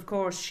 because of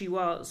course she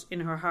was,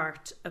 in her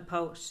heart, a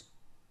poet.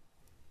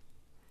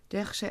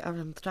 Deich sé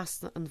arm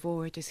trasna an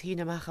bhord is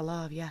hína meach a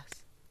láb,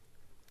 yes.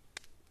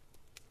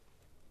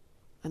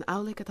 An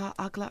álaigh atá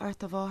agla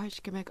ort a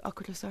bháthairt go méid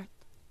oculas ort.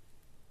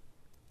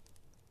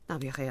 Na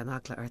bhíoch é an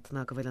agla ort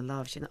ná go bhfuil an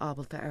láb sin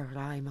ábalta ar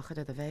ráim a chud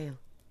a bhéal.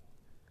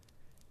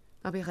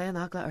 Na bhíoch é an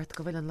agla ort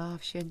go bhfuil an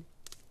láb sin.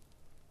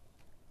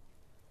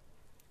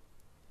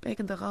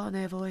 Bégan de rán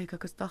é bhóig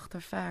agus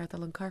dochtar fearr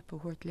dal an carpa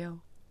thuirt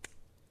leo.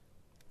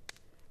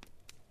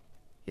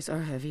 Is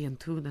orthe bhí an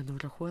túna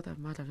nuair a chuada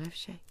mar a raibh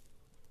sé.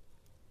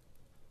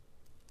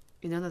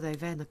 In anad é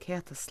bheith na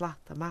céta slat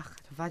amach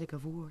a bhaide go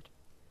bhúr.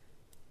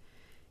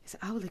 Is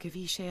álaigh a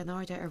bhí sé an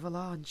áide ar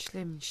bhláin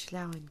slim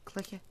sleáin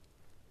cluiche.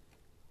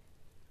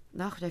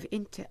 Nach raibh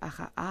inte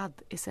acha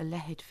ad is a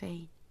lehead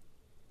féin.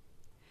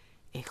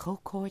 É cho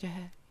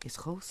cóirithe is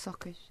cho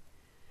sochar,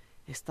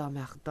 is dá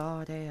meach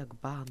dá é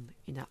ag ban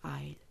ina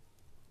ail.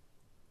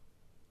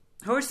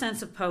 Her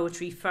sense of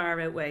poetry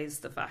far outweighs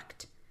the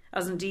fact,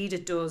 as indeed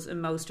it does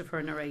in most of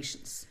her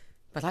narrations.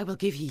 But I will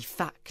give ye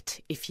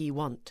fact if ye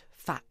want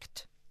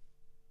fact.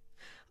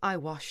 I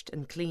washed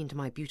and cleaned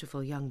my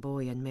beautiful young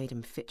boy and made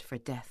him fit for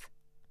death.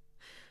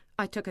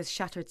 I took his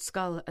shattered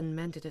skull and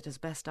mended it as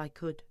best I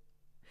could.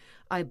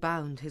 I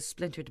bound his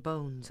splintered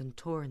bones and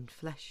torn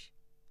flesh.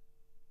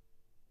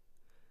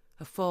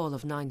 A fall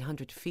of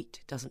 900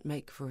 feet doesn't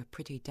make for a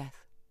pretty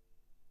death.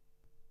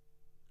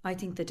 I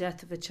think the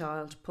death of a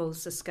child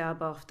pulls the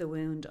scab off the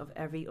wound of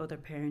every other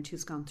parent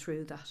who's gone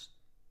through that.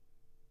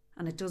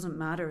 And it doesn't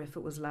matter if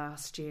it was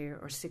last year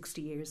or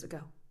 60 years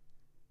ago.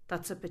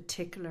 That's a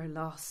particular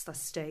loss that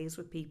stays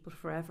with people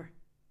forever.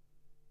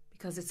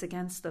 Because it's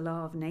against the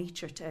law of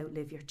nature to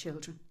outlive your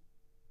children.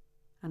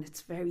 And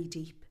it's very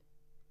deep.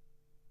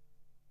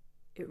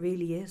 It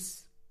really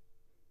is.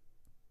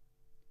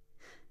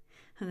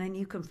 And then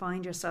you can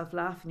find yourself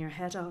laughing your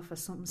head off at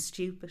something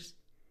stupid.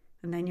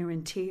 And then you're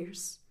in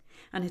tears.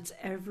 And it's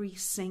every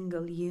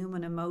single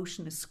human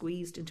emotion is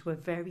squeezed into a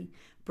very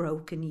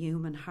broken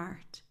human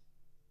heart.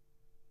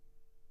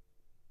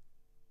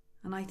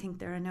 And I think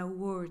there are no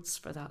words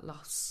for that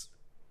loss.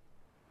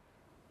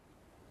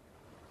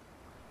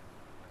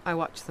 I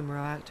watched them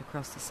row out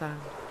across the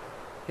Sound,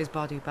 his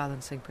body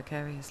balancing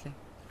precariously,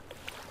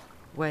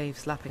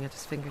 waves lapping at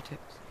his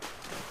fingertips.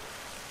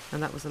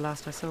 And that was the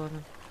last I saw of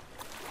him.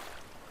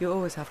 You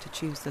always have to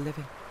choose the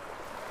living.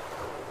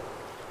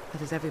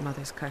 That is every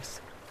mother's curse.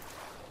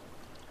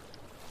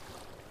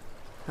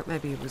 But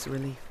maybe it was a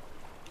relief,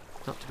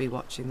 not to be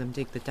watching them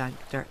dig the dank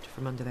dirt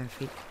from under their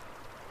feet.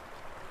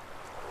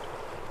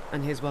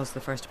 And his was the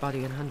first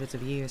body in hundreds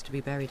of years to be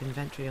buried in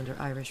Ventry under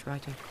Irish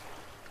writing.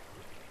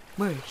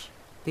 Murish,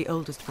 the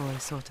oldest boy,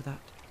 saw to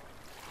that.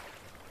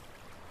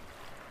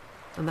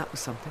 And that was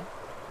something.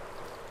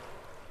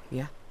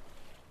 Yeah,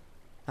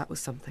 that was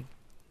something.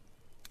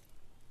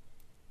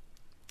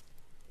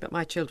 But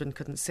my children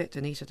couldn't sit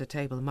and eat at a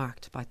table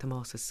marked by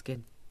Thomas's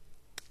skin.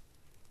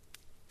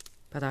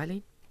 But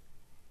Eileen?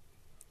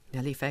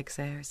 Nellie Feg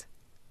Sayers.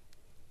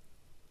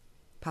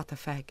 Pata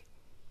Feg.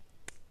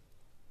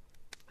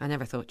 I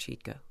never thought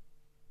she'd go.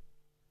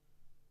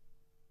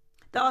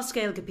 The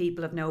Oscailga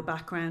people have no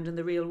background in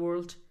the real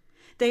world.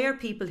 They are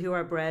people who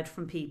are bred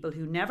from people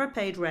who never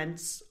paid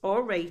rents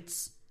or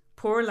rates,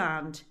 poor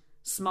land,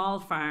 small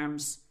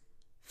farms,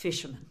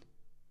 fishermen.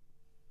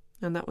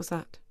 And that was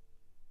that.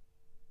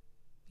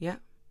 Yeah,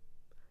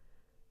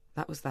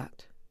 that was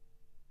that.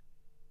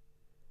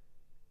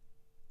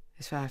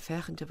 Is waar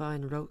vechen te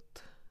wijn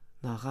rood,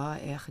 na ra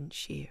ergens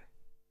sheer.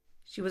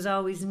 She was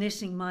always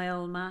knitting, my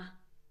old ma.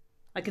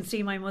 I can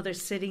see my mother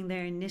sitting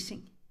there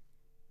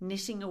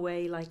knitting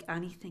away like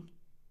anything.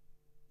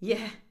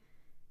 Yeah,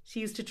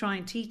 she used to try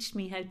and teach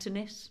me how to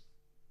knit.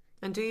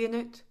 And do you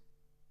knit?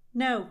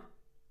 No,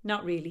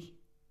 not really.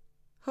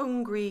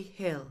 Hungry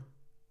Hill,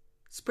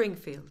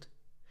 Springfield,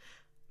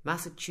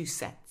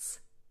 Massachusetts.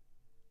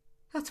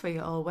 That's where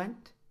you all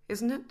went,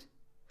 isn't it?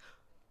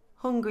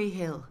 Hungry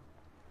Hill.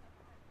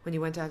 When you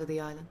went out of the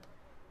island.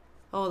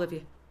 All of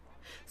you.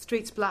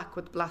 Streets black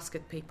with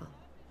Blasket people.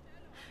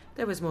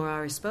 There was more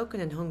Irish spoken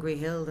in Hungry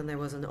Hill than there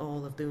was in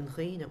all of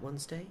Doongheen at one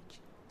stage,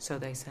 so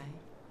they say.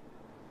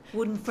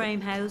 Wooden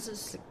frame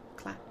houses,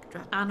 clack,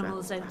 drap,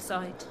 animals drap,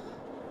 outside,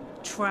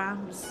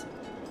 trams,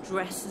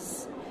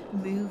 dresses,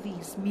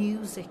 movies,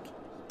 music,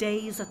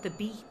 days at the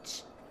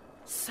beach,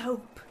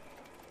 soap,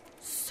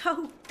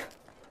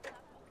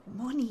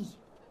 money.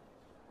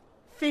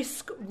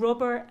 Fisk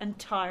Rubber and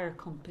Tyre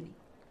Company.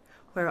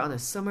 Where on a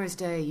summer's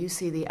day you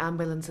see the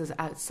ambulances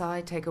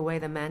outside take away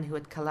the men who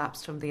had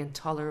collapsed from the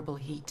intolerable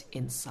heat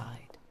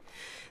inside.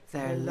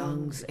 Their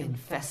lungs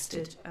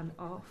infested and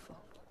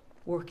awful.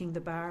 Working the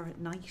bar at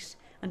night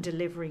and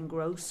delivering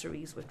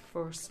groceries with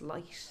first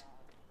light.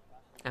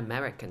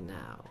 American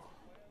now.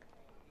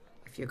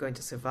 If you're going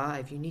to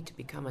survive, you need to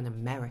become an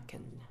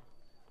American.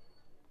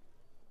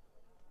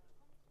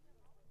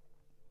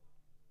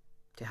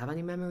 Do you have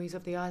any memories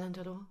of the island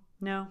at all?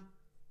 No,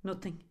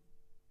 nothing.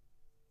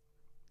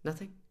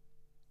 Nothing?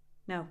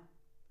 No,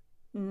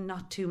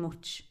 not too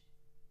much.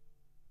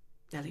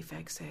 Nellie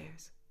Fegg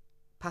Sayers.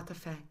 Patha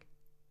Fegg.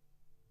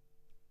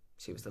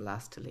 She was the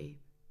last to leave.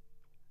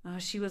 Oh,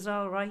 she was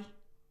all right,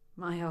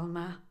 my old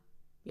ma.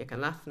 You can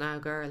laugh now,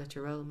 girl, at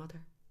your old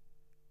mother.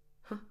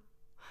 Huh?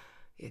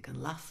 You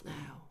can laugh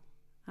now.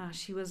 Ah,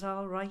 she was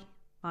all right,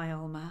 my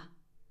old ma.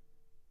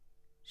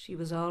 She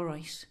was all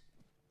right.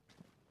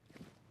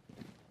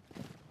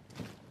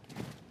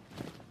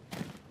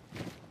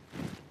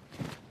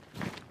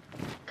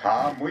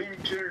 Tá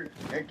muintir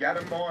na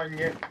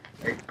Garamáine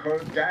ag cur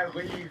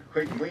daghaí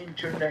chuig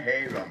muintir na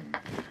héireann.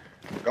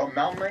 Go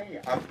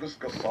meamnaí agus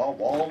go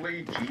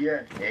sábhálaí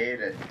dia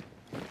éire.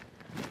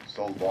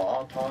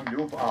 Solvá tá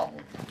nuamh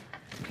ann.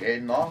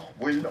 Cé nach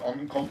bhfuil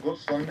an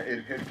cogusan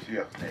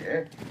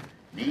hirtíochna,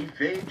 ní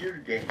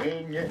féidir de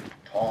héine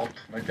tát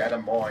na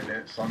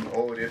Garamáine san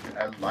óirith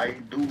a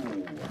laidú.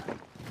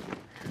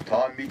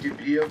 Tá míide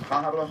bríomh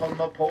charachan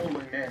na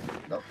Pólanne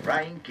na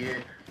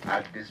Frankie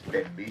agus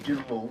bemíide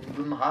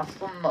London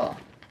hasanna.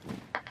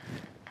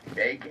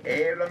 Beg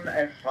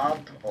éireann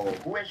fad ó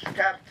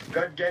huisceart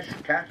go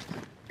deisceart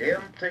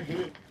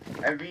éantahí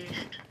a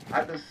bhíist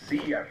agus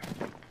sír.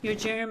 You're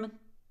German?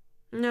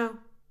 No.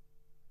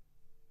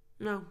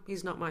 No,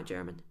 he's not my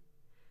German.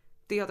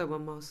 The other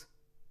one was.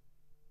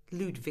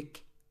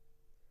 Ludwig.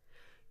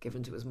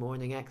 Given to his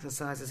morning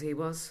exercise as he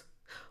was.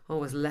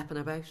 Always lepping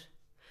about.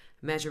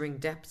 Measuring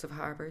depths of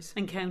harbours.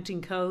 And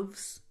counting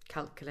coves.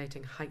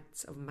 Calculating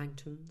heights of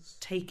mountains.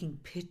 Taking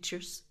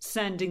pictures.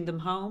 Sending them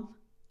home.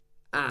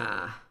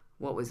 Ah,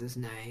 what was his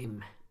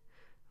name?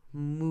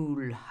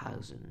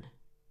 Mühlhausen.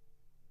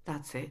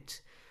 That's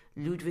it.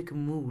 Ludwig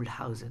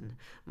Mühlhausen.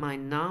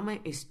 Mein Name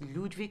ist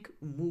Ludwig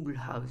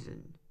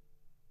Mühlhausen.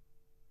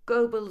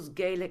 Goebbels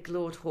Gaelic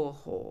Lord Haw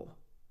Haw.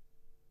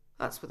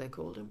 That's what they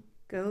called him.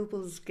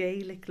 Goebbels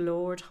Gaelic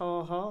Lord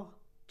Haw Haw.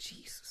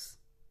 Jesus.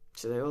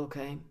 So they all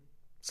came.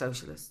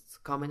 Socialists,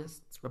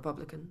 communists,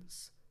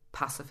 Republicans,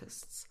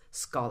 pacifists,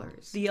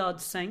 scholars. The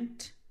odd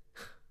saint.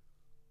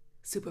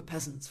 Super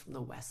peasants from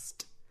the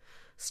West,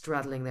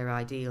 straddling their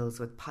ideals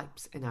with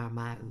pipes in our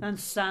mouths. And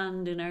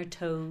sand in our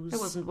toes. There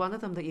wasn't one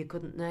of them that you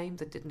couldn't name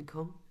that didn't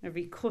come.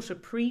 Every cut a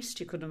priest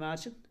you could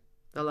imagine.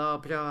 The law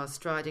bras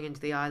striding into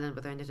the island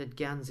with their knitted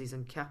gansies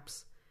and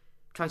caps,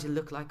 trying to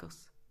look like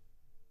us.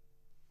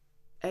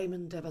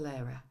 Eamon de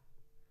Valera.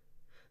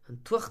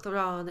 And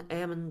Tuachtarán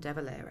Eamon de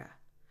Valera,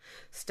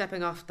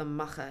 stepping off the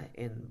macha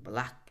in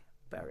black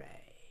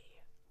beret.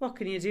 What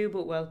can you do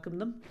but welcome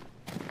them?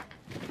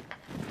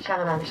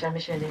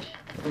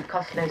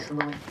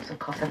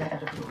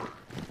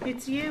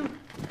 It's you.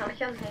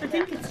 I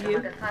think it's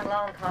you.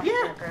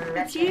 Yeah,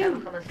 it's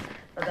you.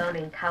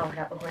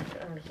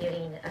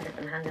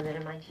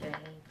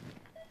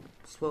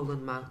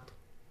 Swollen mouth,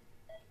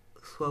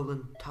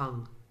 swollen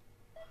tongue.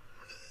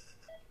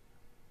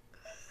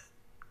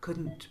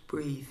 Couldn't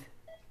breathe.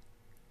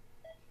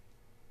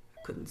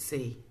 Couldn't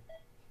see.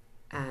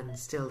 And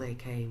still they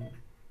came,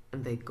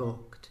 and they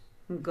gawked.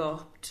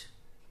 Gawped.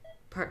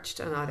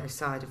 Perched on either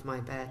side of my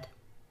bed,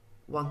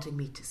 wanting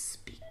me to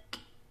speak.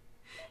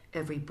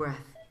 Every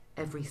breath,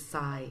 every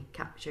sigh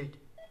captured,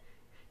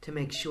 to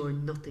make sure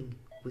nothing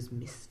was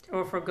missed.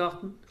 Or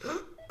forgotten.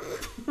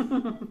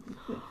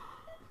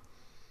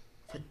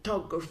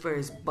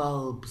 Photographers'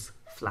 bulbs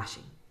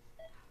flashing.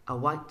 A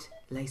white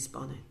lace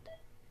bonnet.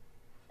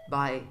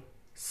 By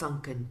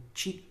sunken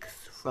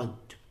cheeks,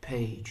 front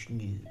page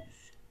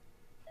news.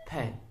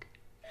 Peg,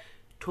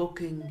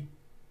 talking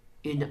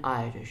in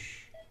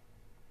Irish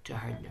to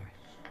her nurse.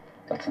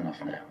 That's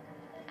enough now.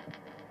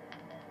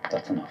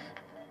 That's enough.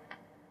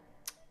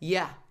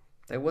 Yeah,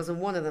 there wasn't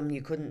one of them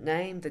you couldn't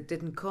name that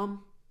didn't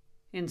come.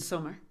 In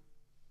summer.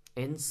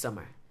 In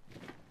summer.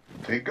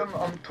 Tegan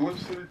an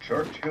Tulsil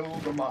Churchill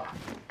go ma.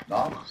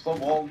 Nach sa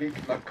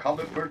bhálaigh na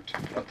Calibert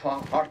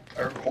atá hart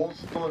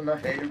cósta na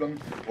héireann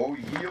ó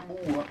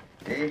dhiamúa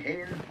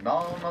héin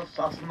ná na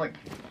Sasnag.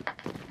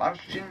 Mar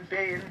sin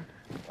féin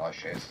tá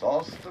sé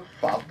sásta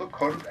fada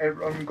chur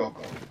an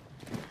gogol.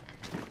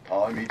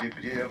 Tá míide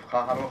bríomh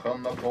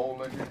charachan na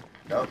Pólanne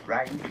na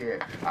Franke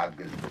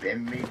agus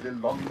bimmi de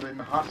London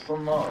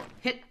Hasselma.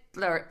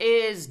 Hitler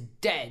is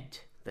dead.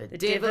 The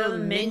devil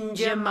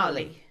Minja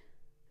Molly.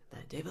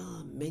 The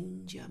devil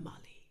Minja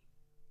Molly.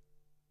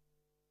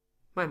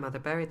 My mother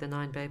buried the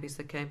 9 babies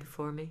that came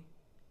before me.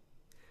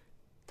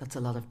 That's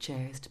a lot of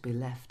chairs to be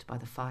left by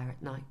the fire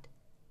at night,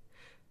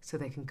 so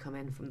they can come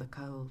in from the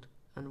cold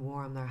and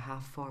warm their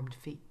half-formed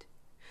feet,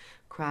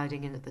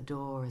 crowding in at the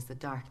door as the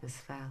darkness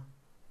fell.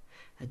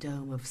 A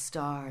dome of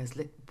stars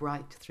lit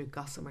bright through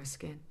gossamer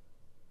skin.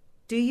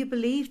 Do you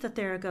believe that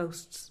there are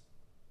ghosts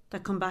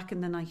that come back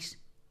in the night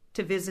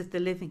to visit the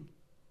living?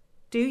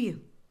 Do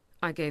you?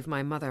 I gave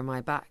my mother my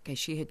back as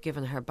she had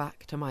given her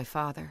back to my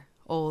father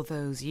all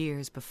those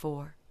years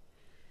before,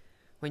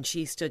 when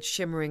she stood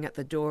shimmering at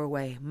the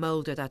doorway,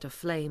 moulded out of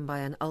flame by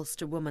an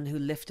Ulster woman who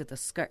lifted the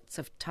skirts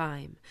of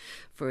time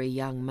for a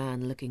young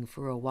man looking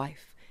for a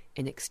wife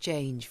in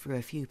exchange for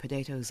a few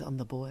potatoes on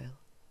the boil.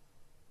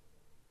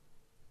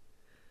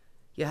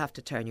 You have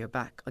to turn your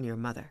back on your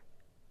mother,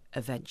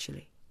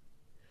 eventually.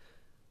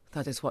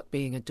 That is what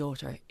being a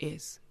daughter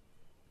is.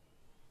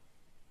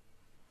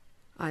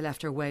 I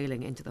left her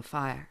wailing into the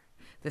fire,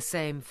 the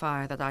same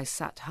fire that I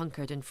sat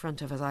hunkered in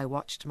front of as I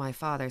watched my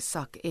father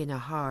suck in a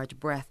hard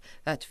breath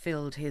that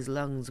filled his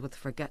lungs with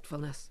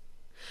forgetfulness.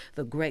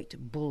 The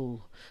great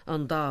bull,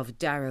 Undav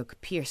Darug,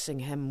 piercing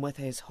him with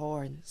his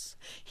horns.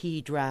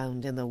 He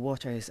drowned in the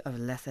waters of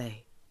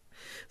Lethe.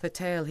 The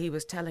tale he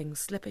was telling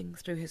slipping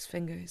through his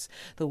fingers,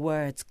 the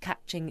words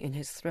catching in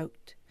his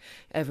throat,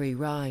 every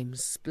rhyme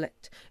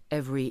split,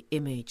 every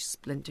image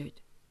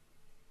splintered.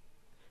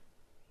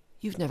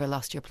 "You've never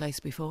lost your place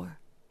before,"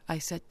 I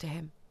said to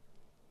him.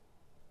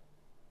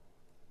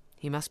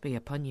 "He must be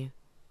upon you."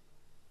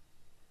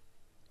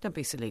 "Don't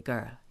be silly,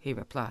 girl," he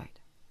replied.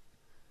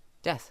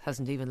 "Death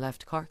hasn't even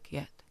left Cork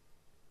yet."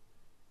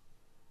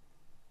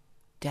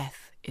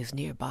 "Death is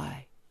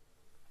nearby,"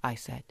 I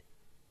said.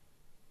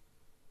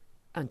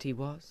 And he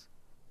was,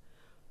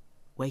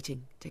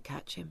 waiting to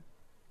catch him.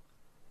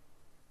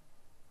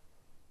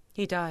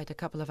 He died a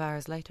couple of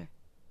hours later,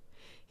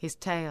 his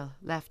tail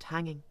left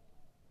hanging.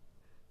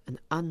 An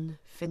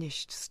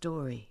unfinished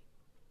story,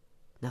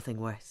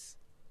 nothing worse.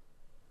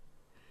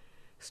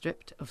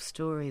 Stripped of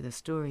story, the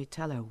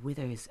storyteller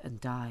withers and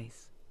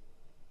dies.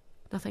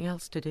 Nothing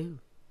else to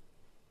do.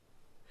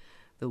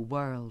 The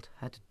world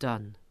had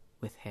done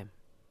with him.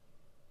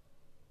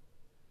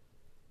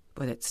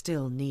 But it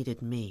still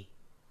needed me.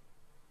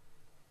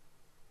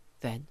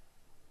 Then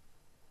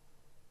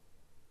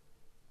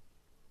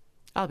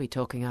I'll be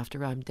talking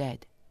after I'm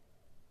dead.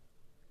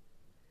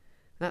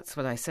 That's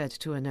what I said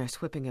to a nurse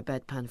whipping a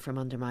bedpan from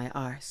under my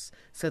arse,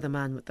 so the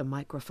man with the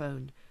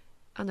microphone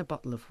and a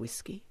bottle of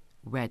whiskey,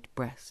 red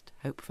breast,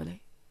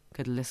 hopefully,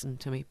 could listen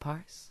to me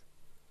parse.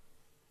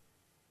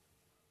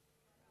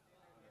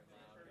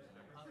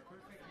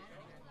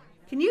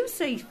 Can you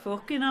say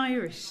fuck in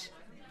Irish?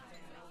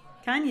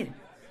 Can you?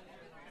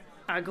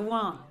 Go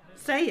on,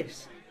 say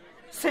it.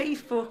 Say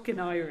fuck in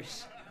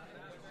Irish.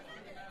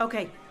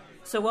 Okay,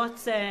 so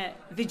what's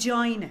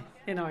vagina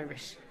in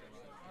Irish?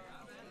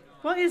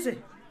 What is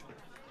it?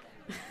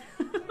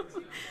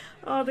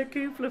 Oh, the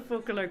Cúpla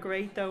Fuckle are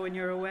great though when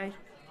you're away,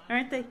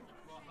 aren't they?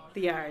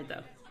 They are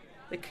though.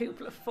 The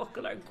Cúpla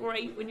Fuckle are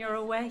great when you're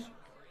away.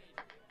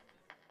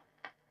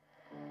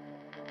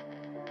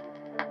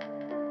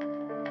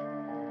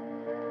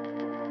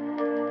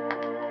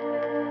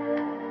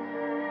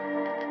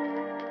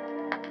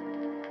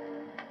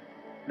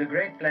 The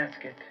Great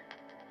Blasket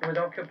was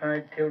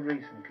occupied till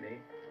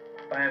recently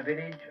by a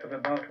village of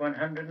about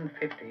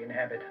 150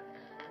 inhabitants.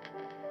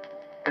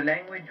 The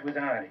language was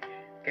Irish,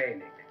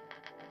 Gaelic.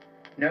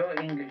 No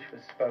English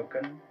was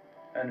spoken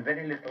and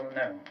very little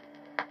known.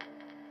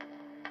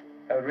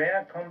 A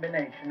rare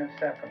combination of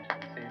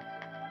circumstances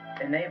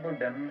enabled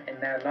them in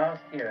their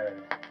last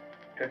years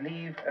to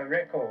leave a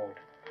record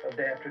of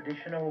their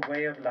traditional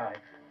way of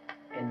life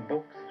in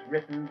books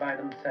written by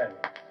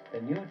themselves. The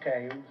new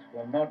tales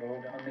were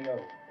modelled on the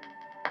old.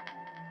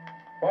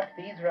 What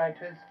these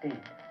writers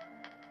did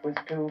was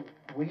to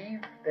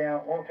weave their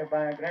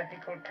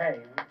autobiographical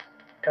tales,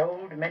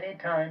 told many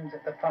times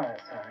at the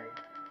fireside,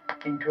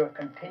 into a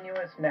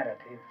continuous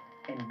narrative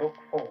in book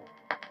form.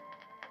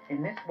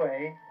 In this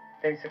way,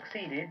 they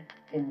succeeded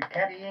in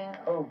carrying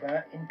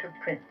over into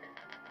print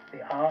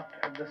the art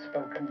of the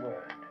spoken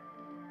word.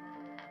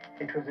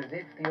 It was as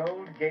if the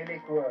old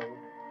Gaelic world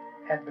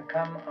had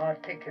become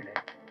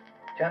articulate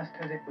just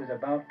as it was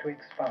about to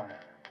expire.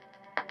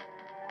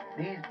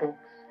 These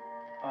books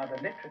are the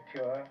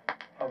literature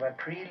of a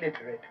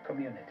pre-literate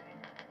community.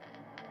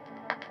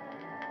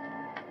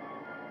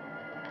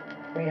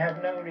 We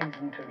have no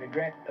reason to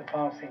regret the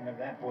passing of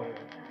that word,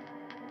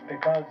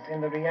 because in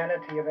the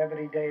reality of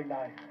everyday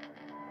life,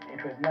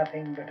 it was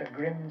nothing but a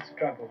grim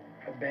struggle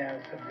for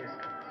bare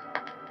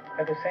subsistence.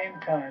 At the same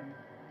time,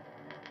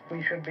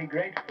 we should be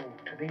grateful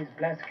to these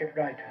Blasket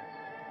writers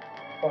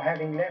for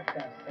having left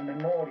us a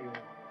memorial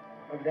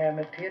of their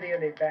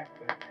materially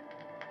backward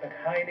but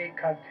highly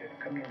cultured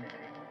community.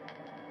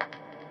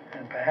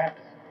 And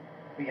perhaps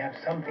we have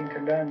something to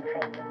learn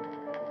from them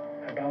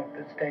about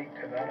the state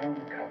of our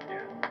own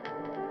culture.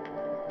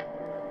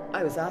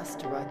 I was asked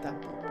to write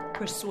that book.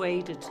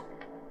 Persuaded.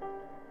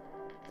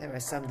 There are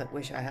some that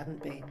wish I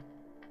hadn't been.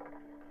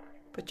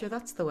 But sure,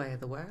 that's the way of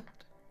the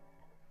world.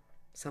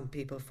 Some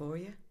people for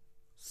you.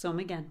 Some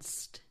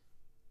against.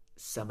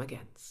 Some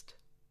against.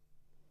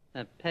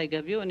 Peg,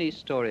 have you any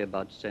story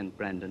about St.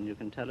 Brendan you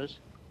can tell us?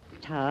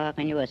 Tá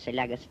gan uasal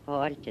agus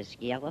fáilte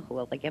sciala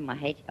chuaige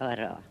maithe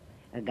árá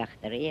a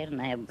gachtaríir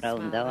na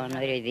brawndáin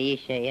ar a bhí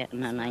sé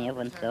na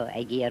naamhansó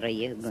a ggéar a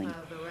dhéagain.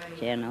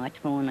 Sé ná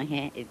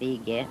trónathe a bhí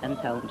gé an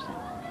Thompson.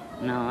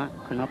 Ná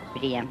cnop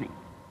bríamhe.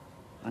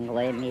 An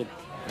gléimid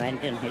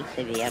Brendan Hill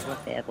sa bhéarla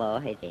fé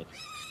láthidé.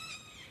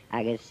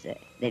 Agus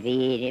de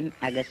bhírim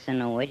agus san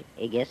óir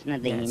I gus na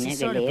daine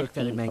go léir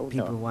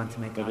tímpódó.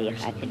 De bhí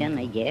chatidan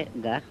a ggé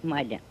gach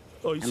maide.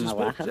 I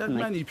suspect that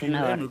many people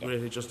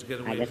emigrated just to get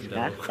away from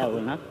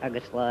that.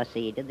 Agus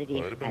lásaíide de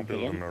bhí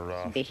chatidan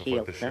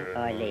speisialta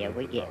á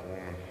léamhaige.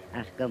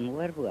 Ach go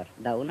mór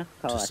dánach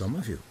cá. To some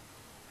of you,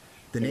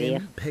 the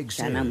name Peg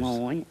Sayers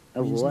means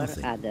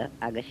nothing.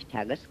 Agus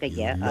tagas go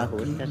ggé a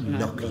hútas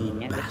na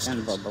daine agus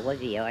an bobal a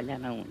bhíáil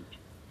an ónt.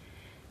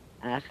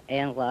 Ach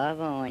an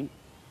lábháin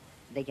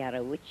de gar a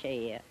bhút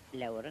sé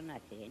leabhar na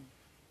tainn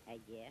a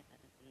ggé.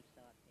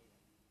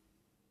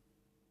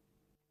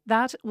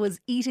 That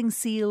was Eating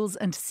Seals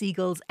and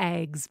Seagulls'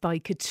 Eggs by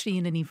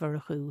Catriona Ní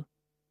Mhurchu.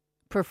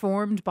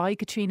 Performed by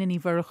Catriona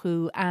Ní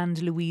Mhurchu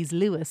and Louise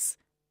Lewis.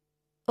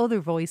 Other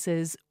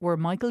voices were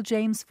Michael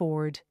James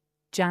Ford,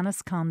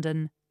 Janice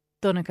Condon,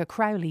 Donncha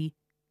Crowley,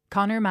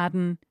 Conor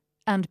Madden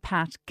and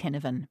Pat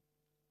Kinnivan.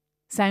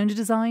 Sound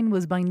design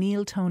was by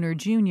Neil Toner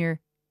Jr.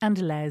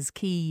 and Les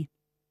Key.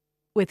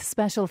 With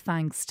special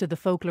thanks to the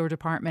Folklore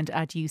Department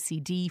at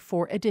UCD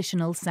for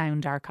additional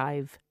sound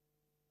archive.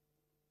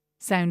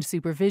 Sound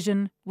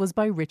supervision was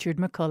by Richard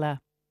McCullough.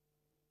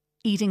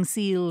 Eating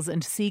Seals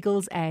and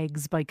Seagulls'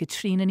 Eggs by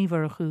Catriona Ní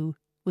Mhurchu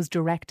was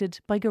directed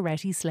by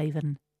Goretti Slavin.